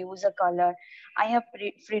freedom to use a color. I have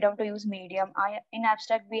freedom to use medium. In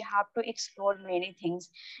abstract, we have to explore many things.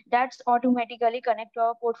 That's automatically connect to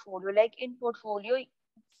our portfolio. Like in portfolio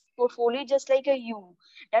just like a you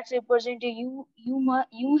that's represent you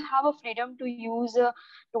have a freedom to use a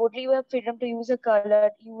totally you have freedom to use a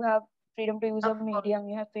color, you have freedom to use a Of course. medium,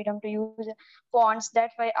 you have freedom to use fonts.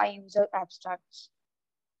 That's why I use abstracts.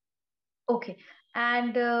 Okay.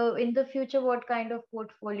 And in the future, what kind of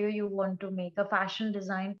portfolio you want to make? A fashion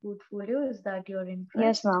design portfolio? Is that your Yes,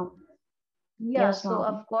 interest? ma'am. Yeah, Yes, so ma'am.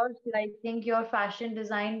 of course, I think your fashion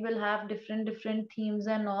design will have different themes,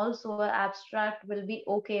 and also a abstract will be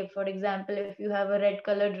okay. For example, if you have a red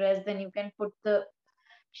color dress, then you can put the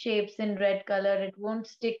shapes in red color. It won't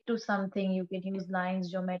stick to something. You can use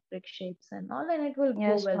lines, geometric shapes, and all, and it will go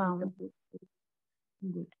Yes, well with the ma'am.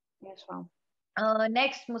 portfolio. Good. Yes, ma'am.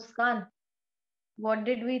 Next, Muskan, what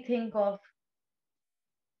did we think of?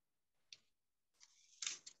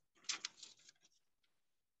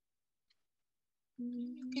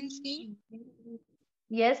 You can see.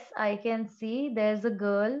 Yes, I can see there's a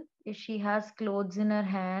girl. She has clothes in her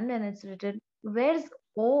hand, and it's written, where's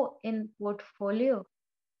O in portfolio?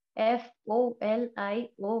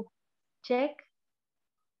 FOLIO. Check.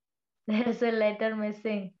 There's a letter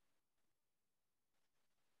missing.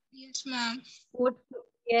 Yes, ma'am. Port-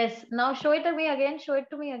 yes. Now show it to me again. Show it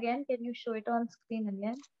to me again. Can you show it on screen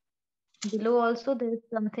again? Below also there is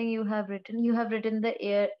something you have written. You have written the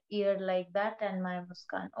ear like that and my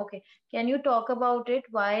Muskan. Okay. Can you talk about it?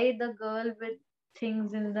 Why the girl with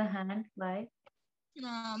things in the hand? Why?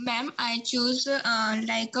 Ma'am, I choose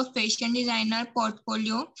like a fashion designer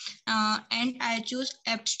portfolio, and I choose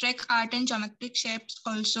abstract art and geometric shapes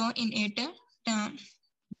also in it. Uh,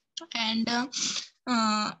 and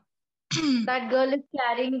uh, That girl is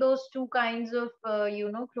carrying those two kinds of,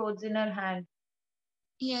 clothes in her hand.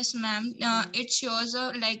 yes, ma'am. It shows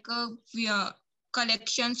like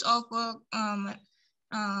collections of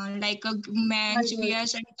like men's Puzzles.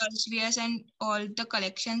 wears and girls wears, and all the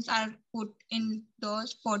collections are put in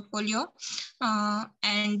those portfolio.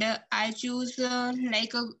 And I choose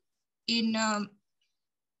like a in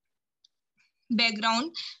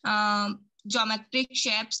background geometric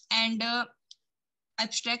shapes and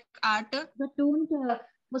abstract art. But don't,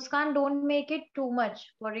 Muskan, don't make it too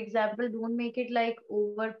much. For example, don't make it like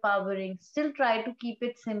overpowering. Still try to keep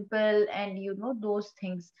it simple and those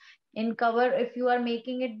things. In cover, if you are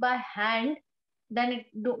making it by hand, then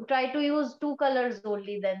try to use two colors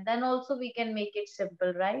only. Then also we can make it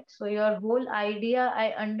simple, right? So your whole idea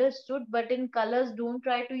I understood, but in colors, don't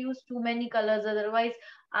try to use too many colors. Otherwise,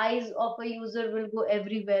 eyes of a user will go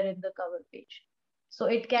everywhere in the cover page. So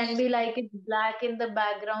it can Yes, be like it's black in the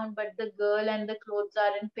background, but the girl and the clothes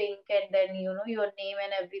are in pink, and then your name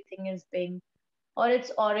and everything is pink, or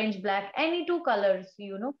it's orange, black, any two colors.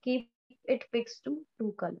 Keep it fixed to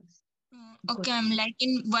two colors. Good. okay, I'm like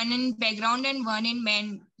in one in background and one in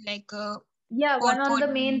main, like Yeah, one on the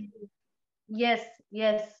portfolio. main. Yes,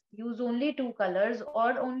 yes. Use only two colors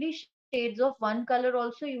or only shades of one color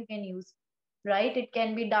also you can use. Right? It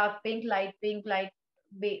can be dark pink, light,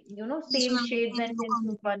 Yes, same ma'am. shades and hints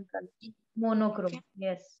of Monochrome. one color. Okay. Monochrome.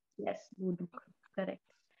 Yes, yes, monochrome. Correct.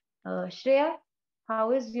 Shreya,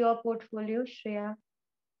 how is your portfolio, Shreya?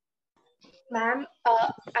 Ma'am,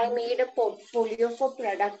 I made a portfolio for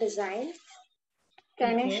product design.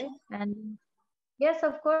 Can I Okay. show? And yes,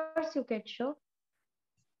 of course you can show.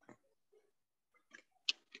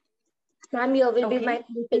 Ma'am, here will be Okay. my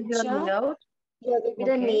This is your picture. layout. Here will be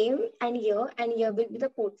the Okay. name, and here will be the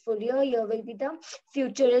portfolio. Here will be the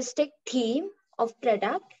futuristic theme of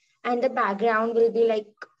product, and the background will be like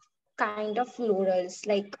kind of florals,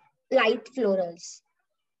 like light florals.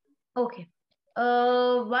 Okay.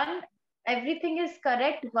 One, everything is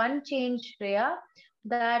correct. One change, Shreya,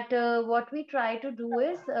 that what we try to do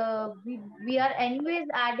is we are anyways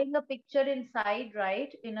adding a picture inside,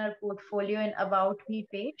 right, in our portfolio and about me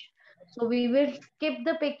page. So we will skip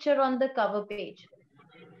the picture on the cover page.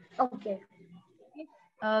 Okay.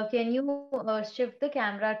 Okay. Can you shift the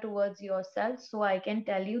camera towards yourself so I can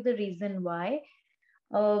tell you the reason why?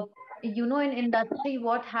 uh, in industry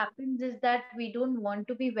what happens is that we don't want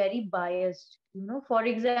to be very biased. For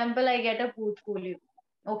example, I get a portfolio,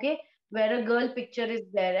 okay, where a girl picture is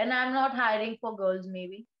there, and I'm not hiring for girls,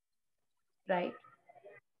 maybe, right?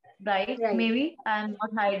 Right, Right. maybe I'm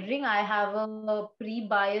not hiring. I have a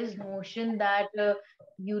pre-biased notion that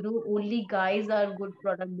only guys are good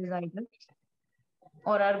product designers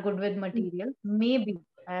or are good with material. Maybe,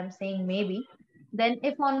 I am saying maybe. Then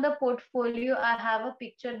if on the portfolio I have a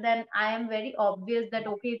picture, then I am very obvious that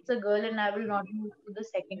okay, it's a girl, and I will not move to the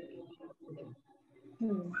second page.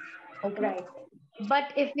 Hmm. Okay. Right.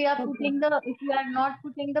 But if we are Okay. if we are not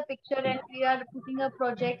putting the picture and we are putting a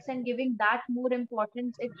projects and giving that more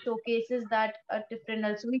importance, it showcases that a different.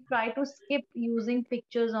 Also, we try to skip using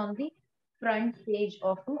pictures on the front page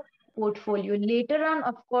of a portfolio. Later on,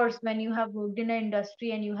 of course, when you have worked in an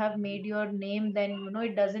industry and you have made your name, then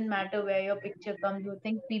it doesn't matter where your picture comes. You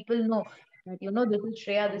think people know that this is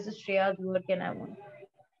Shreya, this is Shreya's work, and I want.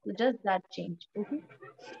 So just that change. Okay.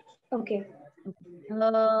 Okay. Okay.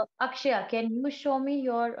 Akshaya, can you show me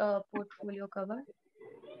your portfolio cover?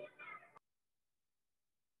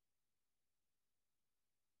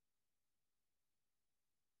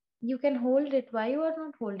 You can hold it. Why you are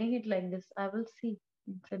not holding it like this? I will see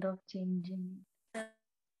instead of changing. I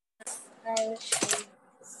will show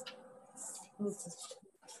you. Okay.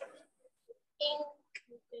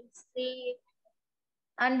 You can see.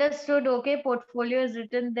 Understood. Okay. Portfolio is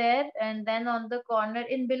written there, and then on the corner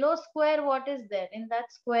in below square, what is there? In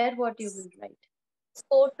that square, what you will write?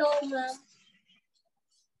 Photo, ma'am.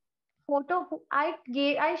 Photo.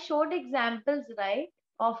 I showed examples, right,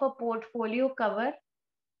 of a portfolio cover.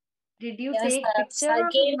 Did you Yes, take picture or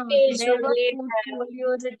again not? page There was only.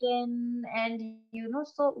 portfolio written, and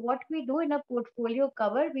so what we do in a portfolio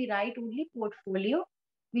cover, we write only portfolio.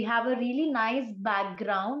 We have a really nice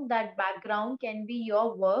background. That background can be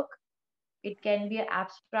your work. It can be an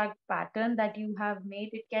abstract pattern that you have made.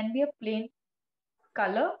 It can be a plain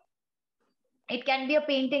color. It can be a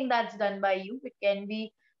painting that's done by you. It can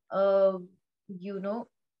be, uh, you know,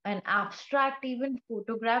 an abstract, even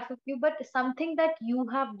photograph of you, but something that you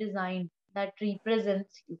have designed that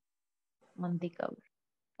represents you on the cover.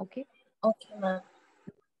 Okay. Okay, ma'am.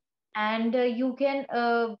 And you can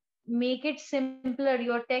make it simpler.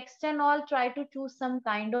 Your text and all, try to choose some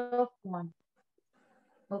kind of font.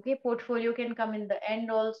 Okay. Portfolio can come in the end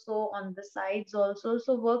also, on the sides also.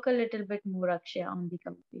 So work a little bit more, Akshay, on the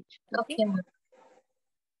cover page. Okay. Okay, ma'am.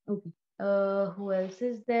 Okay. Who else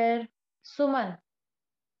is there? Suman.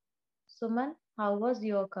 Suman, how was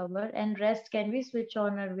your cover? And rest, can we switch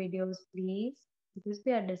on our videos, please? Because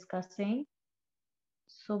we are discussing.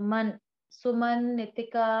 Suman, Suman,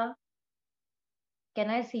 Nitika, can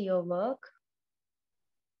I see your work?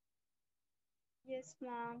 Yes,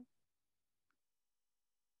 ma'am.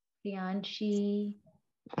 Priyanshi,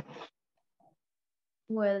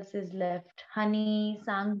 who else is left? Honey,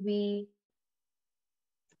 Sangvi.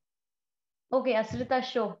 Okay, Asrita,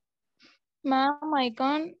 show. Ma'am, I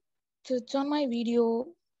can't switch on my video.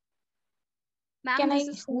 Ma'am, Can this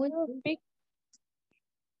I is send you a pic?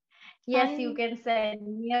 Yes, you And can send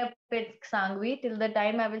me a pic, Sangvi. Till the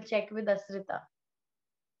time, I will check with Asrita.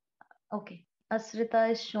 Okay.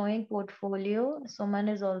 Asrita is showing portfolio. Suman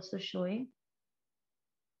is also showing.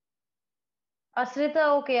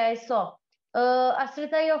 Asrita, okay, I saw.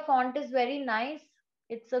 Asrita, your font is very nice.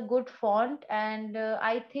 It's a good font, and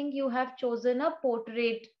I think you have chosen a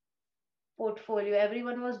portrait portfolio.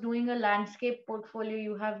 Everyone was doing a landscape portfolio.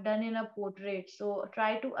 You have done in a portrait. So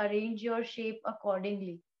try to arrange your shape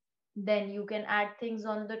accordingly. Then you can add things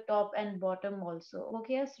on the top and bottom also.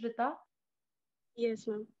 Okay, Asrita? yes,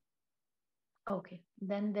 ma'am. Okay.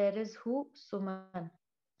 Then there is who? Suman.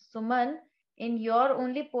 Suman, in your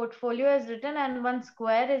only portfolio is written and one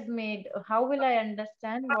square is made. How will I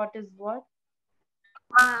understand what is what?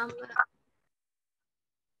 Ma'am,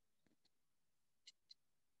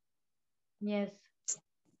 Yes.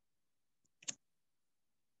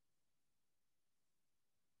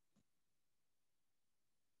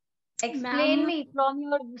 Explain ma'am, me from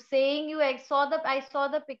your saying you I saw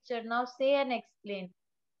the picture. Now say and explain.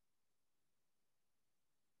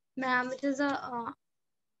 ma'am, it is a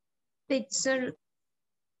picture.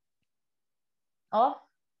 Of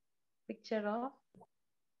picture of.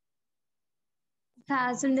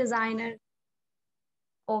 Fashion designer.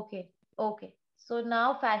 Okay. Okay. So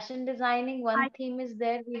now fashion designing, one I theme is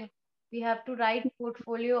there. We have to write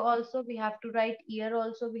portfolio also. We have to write year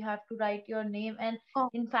also. We have to write your name. And con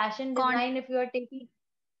in fashion con design, if you are taking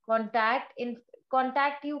contact, in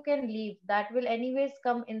contact you can leave, that will anyways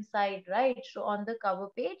come inside, right? So on the cover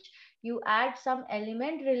page you add some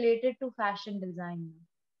element related to fashion design.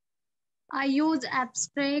 I use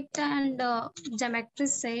abstract and geometry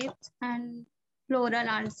shapes and floral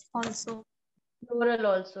arts also. Floral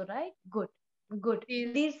also, right? Good, good.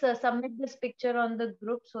 Yes. Please submit this picture on the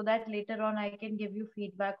group so that later on I can give you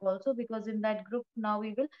feedback also, because in that group now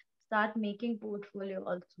we will start making portfolio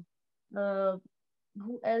also. uh,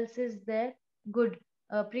 who else is there? Good.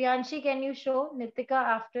 Priyanshi, can you show? Nitika,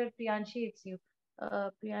 after Priyanshi, it's you.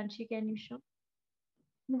 Priyanshi, can you show?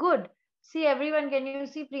 Good. See, everyone, can you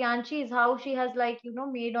see Priyanshi is how she has, like,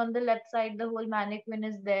 made on the left side, the whole mannequin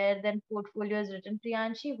is there, then portfolio is written.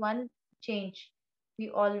 Priyanshi, one change. We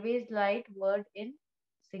always write word in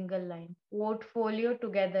single line. Portfolio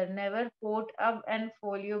together, never port up and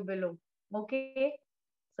folio below. Okay?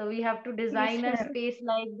 So we have to design a Yes, ma'am. space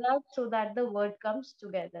like that so that the word comes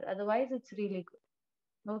together. Otherwise, it's really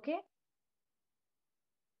good. Okay?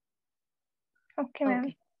 Okay, ma'am.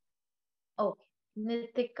 Okay. Okay.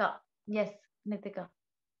 Nitika. Yes, Nitika.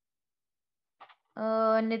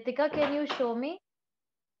 Nitika, can you show me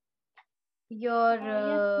your Yes,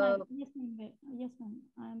 ma'am. Yes, ma'am. Yes, ma'am.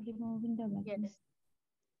 I am removing the background. yes,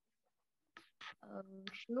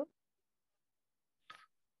 show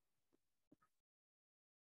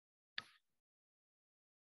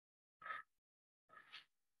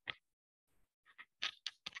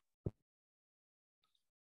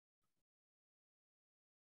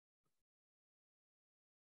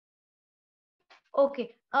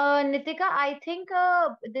Okay. Nitika, I think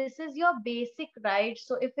this is your basic, right?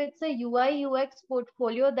 So if it's a UI UX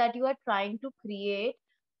portfolio that you are trying to create,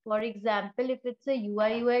 for example, if it's a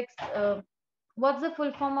UI UX, what's the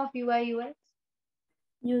full form of UI UX?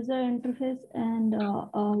 User interface and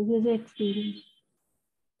user experience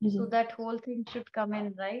So design. that whole thing should come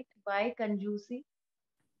in, right? Why Conjusi?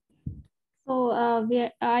 So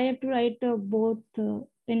I have to write both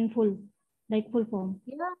in full, like full form.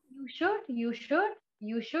 Yeah, you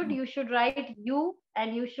should, you should write you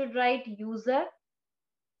and you should write user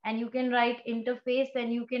and you can write interface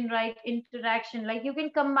and you can write interaction. Like you can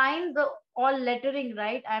combine the all lettering,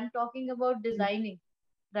 right? I'm talking about designing,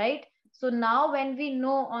 right? So now when we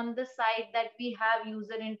know on the side that we have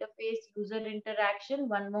user interface, user interaction,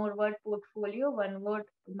 one more word portfolio, one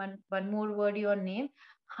more word your name,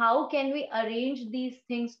 how can we arrange these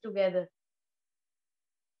things together?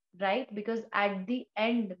 Right? Because at the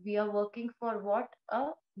end, we are working for what? A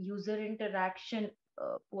user interaction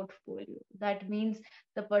portfolio. That means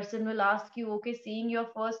the person will ask you, okay, seeing your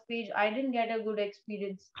first page, I didn't get a good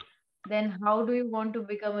experience. Then how do you want to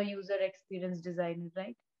become a user experience designer,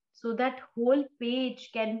 right? So that whole page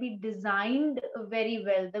can be designed very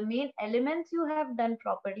well. The main elements you have done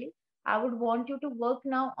properly. I would want you to work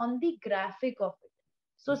now on the graphic of it.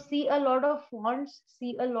 So see a lot of fonts,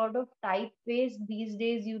 see a lot of typeface these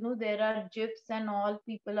days. There are GIFs and all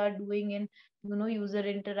people are doing in user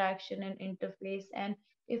interaction and interface. And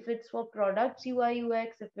if it's for products UI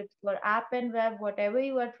UX, if it's for app and web, whatever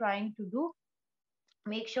you are trying to do,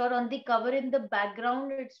 make sure on the cover in the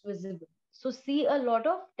background it's visible. So see a lot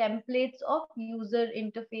of templates of user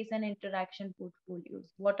interface and interaction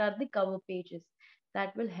portfolios. What are the cover pages?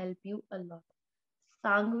 That will help you a lot.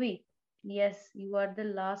 Sangvi, yes, you are the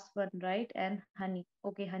last one, right? And Honey.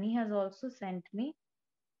 Okay, Honey has also sent me.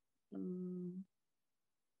 Mm,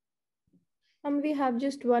 We have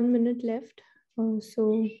just 1 minute left.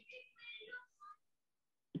 So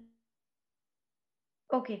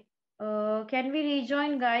okay. Can we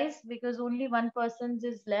rejoin, guys? Because only one person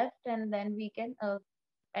is left, and then we can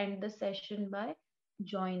end the session by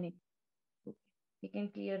joining. Okay. We can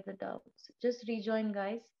clear the doubts. Just rejoin,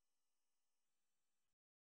 guys.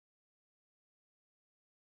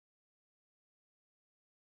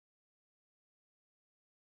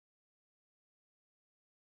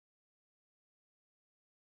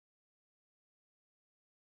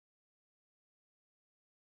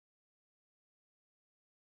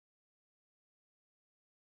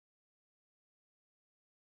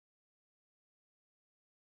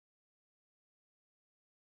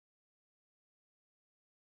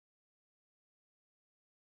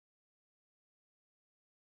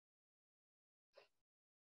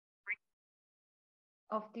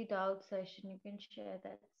 Of the doubt session, you can share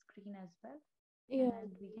that screen as well, yeah,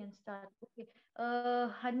 and we can start. Okay.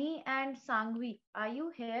 Honey and Sangvi, are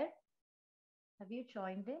you here? Have you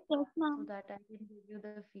joined in Yes, so ma'am. that I can give you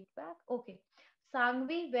the feedback? Okay.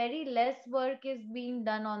 Sangvi, very less work is being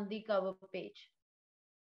done on the cover page.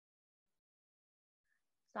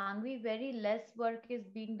 Sangvi, very less work is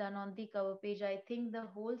being done on the cover page. I think the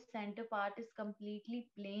whole center part is completely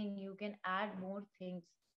plain. You can add more things.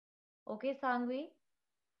 Okay, Sangvi?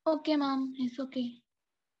 Okay, ma'am. It's okay.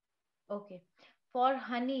 Okay. For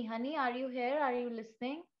Honey, Honey, are you here? Are you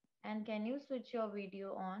listening? And can you switch your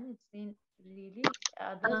video on? It's been really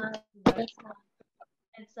other Yes, white ma'am.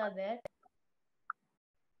 minutes are there.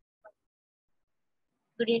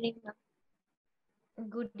 Good evening, ma'am.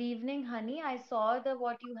 Good evening, Honey. I saw the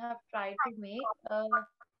what you have tried to make.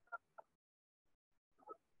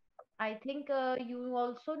 I think you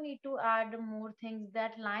also need to add more things.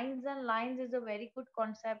 That lines and lines is a very good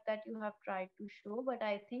concept that you have tried to show, but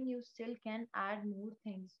I think you still can add more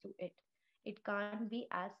things to it. It can't be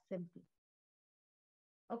as simple.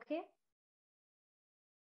 Okay?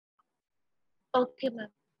 Okay, ma'am.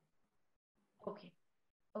 Okay.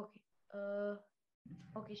 Okay. Uh,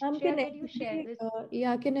 okay. can Shreya, can you share everybody,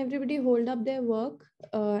 this? can everybody hold up their work?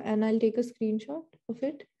 And I'll take a screenshot of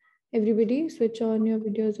it. Everybody switch on your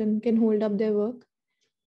videos and can hold up their work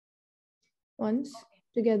once Okay.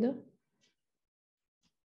 together.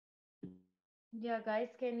 Yeah, guys,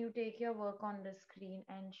 can you take your work on the screen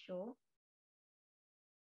and show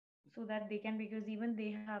so that they can, because even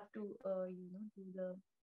they have to, do the.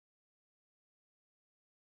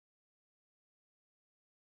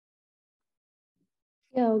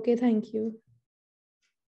 Yeah, okay, thank you.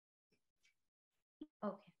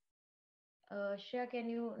 Okay. Shreya, can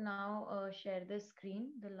you now share the screen,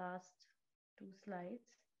 the last two slides,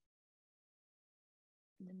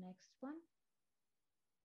 the next one?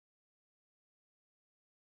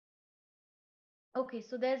 Okay,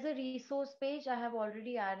 so there's a resource page I have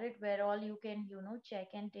already added where all you can, check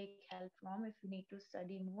and take help from if you need to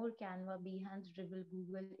study more. Canva, Behance, Dribble,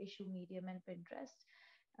 Google, Issue, Medium, and Pinterest.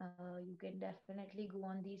 You can definitely go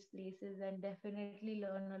on these places and definitely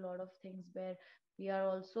learn a lot of things where we are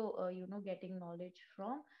also, getting knowledge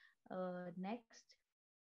from. Next,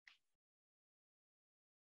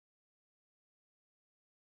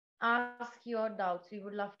 ask your doubts. We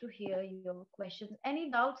would love to hear your questions. Any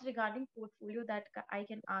doubts regarding portfolio that I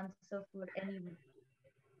can answer for anyone?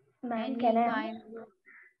 Ma'am, Any can I? kind of,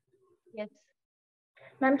 yes.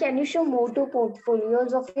 Ma'am, can you show more two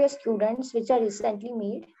portfolios of your students which are recently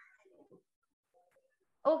made?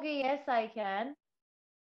 Okay, yes, I can.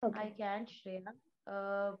 Okay. I can, Shreya.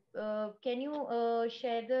 Can you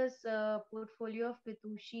share this portfolio of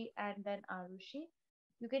Mitushi and then Arushi?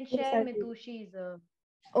 You can Yes, share I'll do. Mitushi's.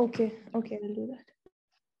 Okay, okay, I'll do that.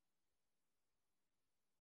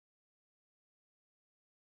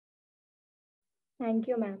 Thank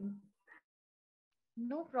you, ma'am.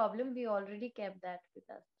 No problem. We already kept that with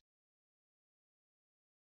us.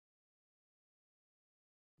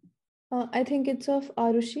 I think it's of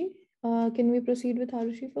Arushi. Can we proceed with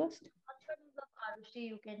Arushi first? First one is of Arushi.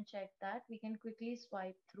 You can check that. We can quickly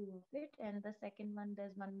swipe through of it. And the second one,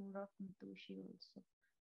 there's one more of Mitushi also.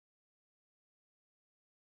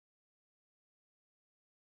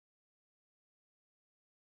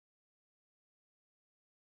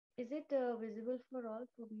 Is it visible for all?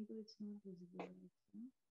 For me, too, it's not visible right now.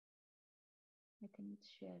 I think it's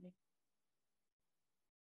sharing.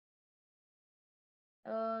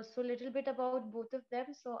 So little bit about both of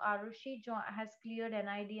them. So Arushi has cleared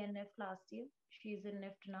NID and NIFT last year. She's in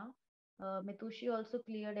NIFT now. Mitushi also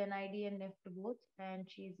cleared NID and NIFT both, and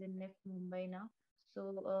she's in NIFT Mumbai now.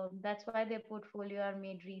 So that's why their portfolio are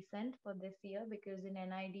made recent for this year because in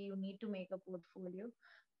NID you need to make a portfolio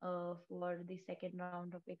for the second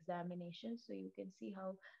round of examination. So you can see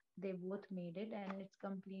how they both made it, and it's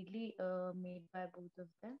completely made by both of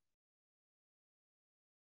them.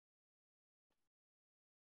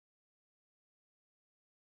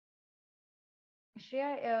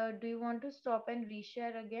 Shreya, do you want to stop and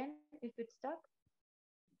reshare again if it's stuck?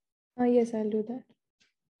 Yes, I'll do that.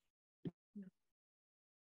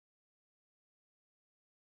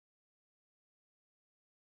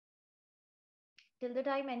 Till the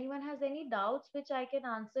time anyone has any doubts which I can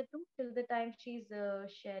answer to, till the time she's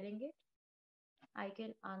sharing it, I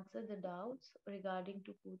can answer the doubts regarding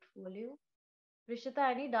to portfolio.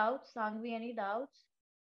 Rishita, any doubts? Sangvi, any doubts?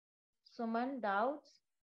 Suman, doubts?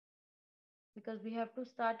 Because we have to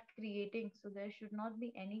start creating, so there should not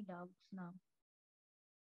be any doubts now.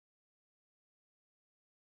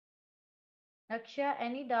 Akshay,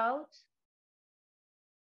 any doubts?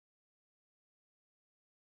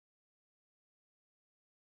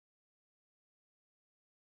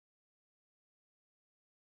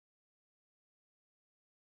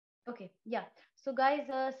 Okay, yeah. So guys,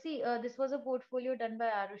 see, this was a portfolio done by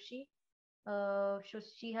Arushi. So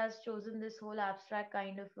she has chosen this whole abstract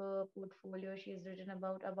kind of a portfolio. She's written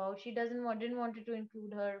about. She doesn't want didn't wanted to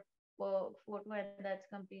include her photo, and that's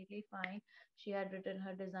completely fine. She had written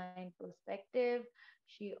her design perspective.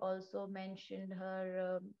 She also mentioned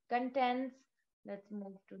her contents. Let's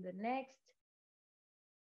move to the next.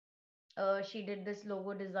 She did this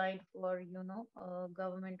logo design for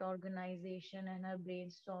government organization, and her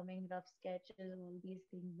brainstorming rough sketches, all these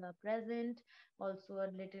things are present. Also a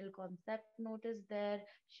little concept note is there.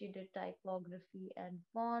 She did typography and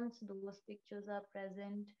fonts, those pictures are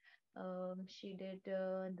present. She did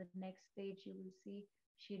the next page you will see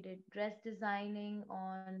she did dress designing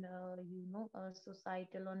on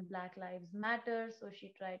societal on Black Lives Matter, so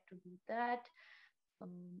she tried to do that.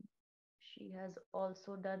 um, she has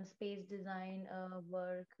also done space design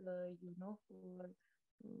work, for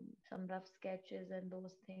some rough sketches and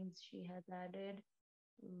those things she has added.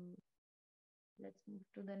 Um, let's move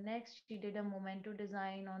to the next. She did a memento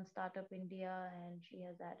design on Startup India and she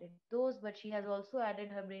has added those, but she has also added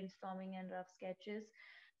her brainstorming and rough sketches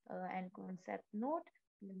and concept note.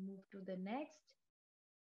 We'll move to the next.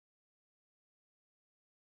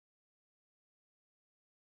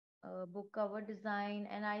 Book cover design,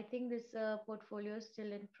 and I think this portfolio is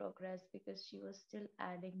still in progress because she was still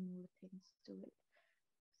adding more things to it.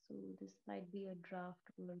 So this might be a draft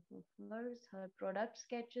work of hers. Her product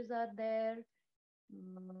sketches are there.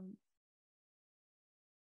 Um,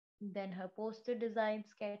 then her poster design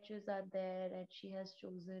sketches are there, and she has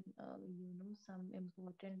chosen, some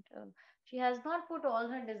important. She has not put all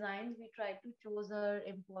her designs. We tried to choose her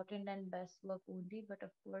important and best work only, but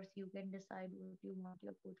of course you can decide what you want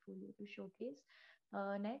your portfolio to showcase.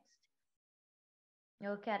 Next.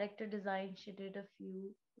 Character design, she did a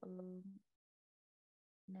few.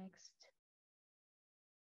 Next,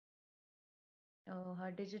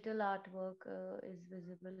 her digital artwork is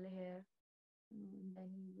visible here. Then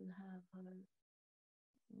you will have her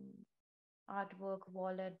um, artwork,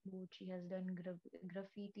 wall art board. She has done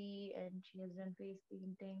graffiti and she has done face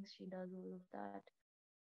paintings. She does all of that.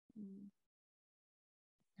 Mm,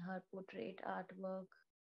 Her portrait artwork,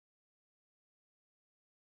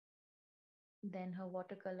 then her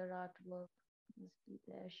watercolor artwork is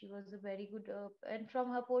there. She was a very good, and from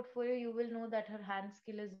her portfolio, you will know that her hand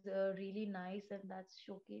skill is really nice, and that's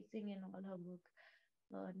showcasing in all her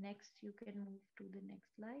work. Next, you can move to the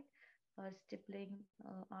next slide. Stippling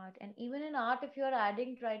art, and even in art, if you are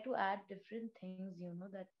adding, try to add different things,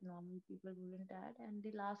 that normal people wouldn't add. And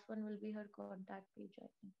the last one will be her contact page, I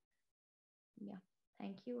think. Yeah.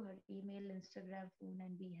 Thank you. Her email, Instagram, phone,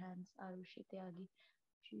 and Behance. Arushi Tyagi.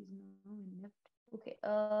 She's now in NIFT. Okay.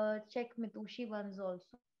 Check Mitushi ones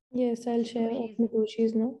also. Yes, I'll share Mitushi of is,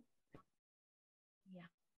 Mitoshi's now. yeah,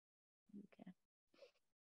 you can.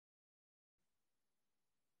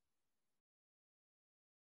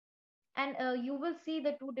 And you will see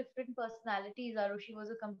the two different personalities. Arushi was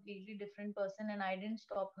a completely different person, and I didn't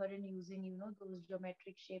stop her in using, those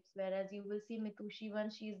geometric shapes. Whereas you will see Mitushi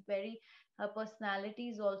one, she's very, her personality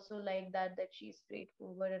is also like that, that she's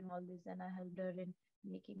straightforward and all this. And I helped her in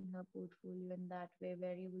making her portfolio in that way,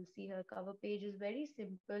 where you will see her cover page is very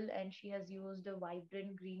simple, and she has used a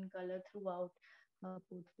vibrant green color throughout her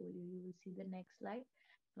portfolio. You will see the next slide.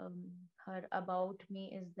 Her about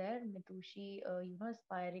me is there. Mitushi,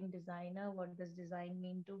 aspiring designer. What does design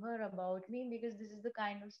mean to her? About me, because this is the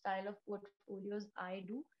kind of style of portfolios I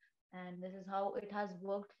do, and this is how it has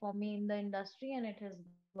worked for me in the industry, and it has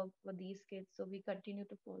worked for these kids. So we continue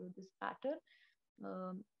to follow this pattern.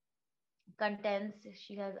 Um, Contents,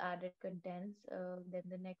 she has added contents. Then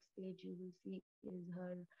the next page you will see is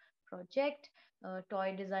her project,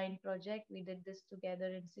 toy design project. We did this together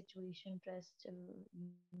in situation test,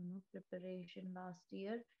 preparation last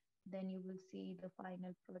year. Then you will see the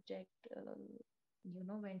final project,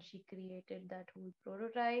 when she created that whole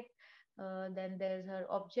prototype. Then there's her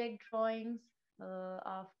object drawings.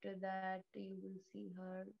 After that you will see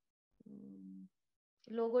her um,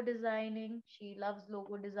 logo designing. She loves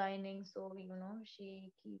logo designing, so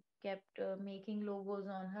kept making logos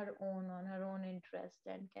on her own interest,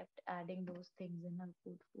 and kept adding those things in her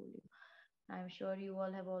portfolio. I'm sure you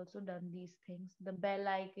all have also done these things. The bell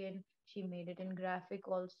icon, she made it in graphic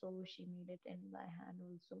also, she made it in by hand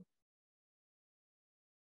also.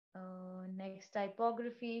 Next,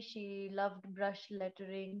 typography. She loved brush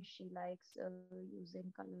lettering. She likes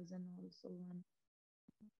using colors, and also one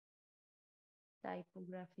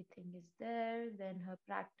typography thing is there. Then her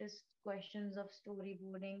practice questions of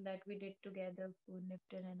storyboarding that we did together for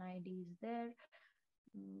NIFT and NID is there.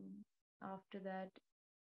 After that,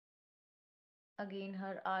 again,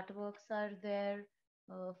 her artworks are there.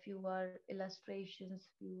 Few are illustrations,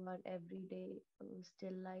 few are everyday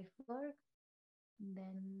still life work.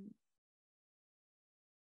 Then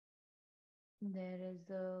there is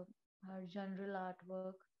her general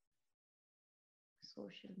artwork,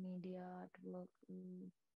 social media artwork,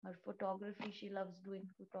 her photography. She loves doing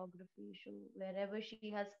photography. So wherever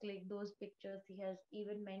she has clicked those pictures, he has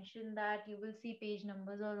even mentioned that. You will see page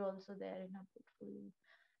numbers are also there in her portfolio.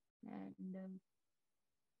 And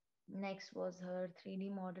next was her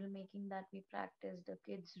 3D model making that we practiced, the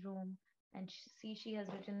kids room. And see, she has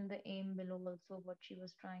written the aim below also what she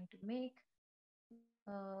was trying to make.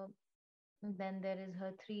 uh, then there is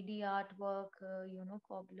her 3D artwork,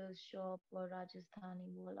 cobbler's shop or Rajasthani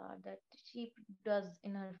wall art that she does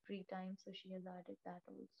in her free time. So she has added that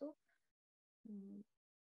also. Mm,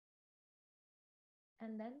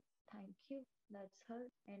 And then, thank you. That's her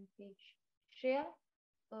end page. Shreya,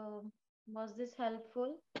 um, was this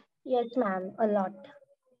helpful? Yes, ma'am, a lot.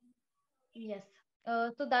 Yes.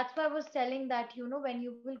 So that's why I was telling that, when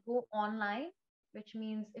you will go online, which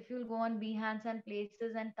means if you'll go on Behance and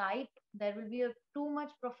places and type, there will be a too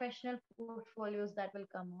much professional portfolios that will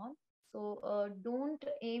come on. So don't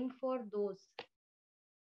aim for those.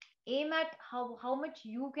 Aim at how much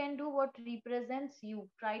you can do, what represents you.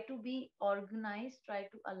 Try to be organized, try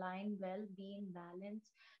to align well, be in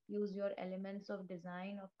balance, use your elements of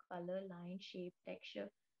design of color, line, shape, texture,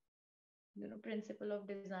 principle of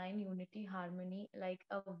design, unity, harmony. Like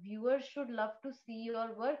a viewer should love to see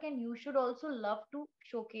your work, and you should also love to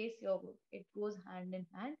showcase your work. It goes hand in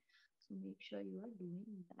hand. So make sure you are doing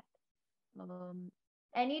that.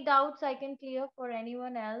 Any doubts I can clear for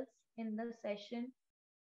anyone else in the session?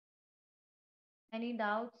 Any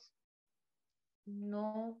doubts?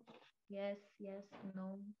 No. Yes, yes,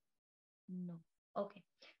 no, no. Okay.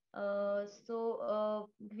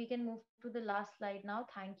 We can move to the last slide now.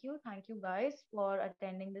 Thank you guys for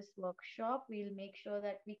attending this workshop. We'll make sure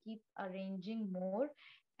that we keep arranging more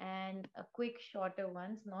and quick, shorter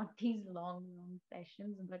ones, not these long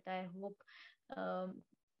sessions. But I hope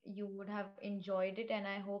you would have enjoyed it, and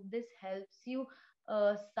I hope this helps you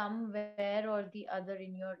somewhere or the other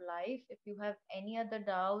in your life. If you have any other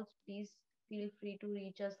doubts, please feel free to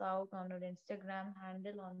reach us out on our Instagram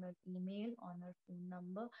handle, on our email, on our phone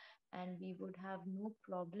number, and we would have no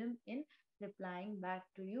problem in replying back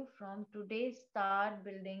to you. From today, start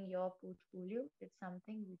building your portfolio. It's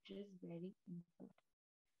something which is very important.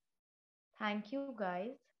 Thank you,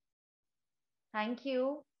 guys. Thank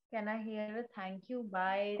you. Can I hear a thank you?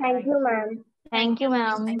 Bye. Thank Thank you, you. ma'am. Thank you,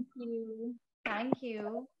 ma'am. Thank you. Thank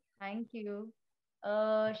you. Thank you.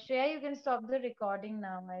 Shreya, you can stop the recording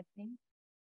now, I think.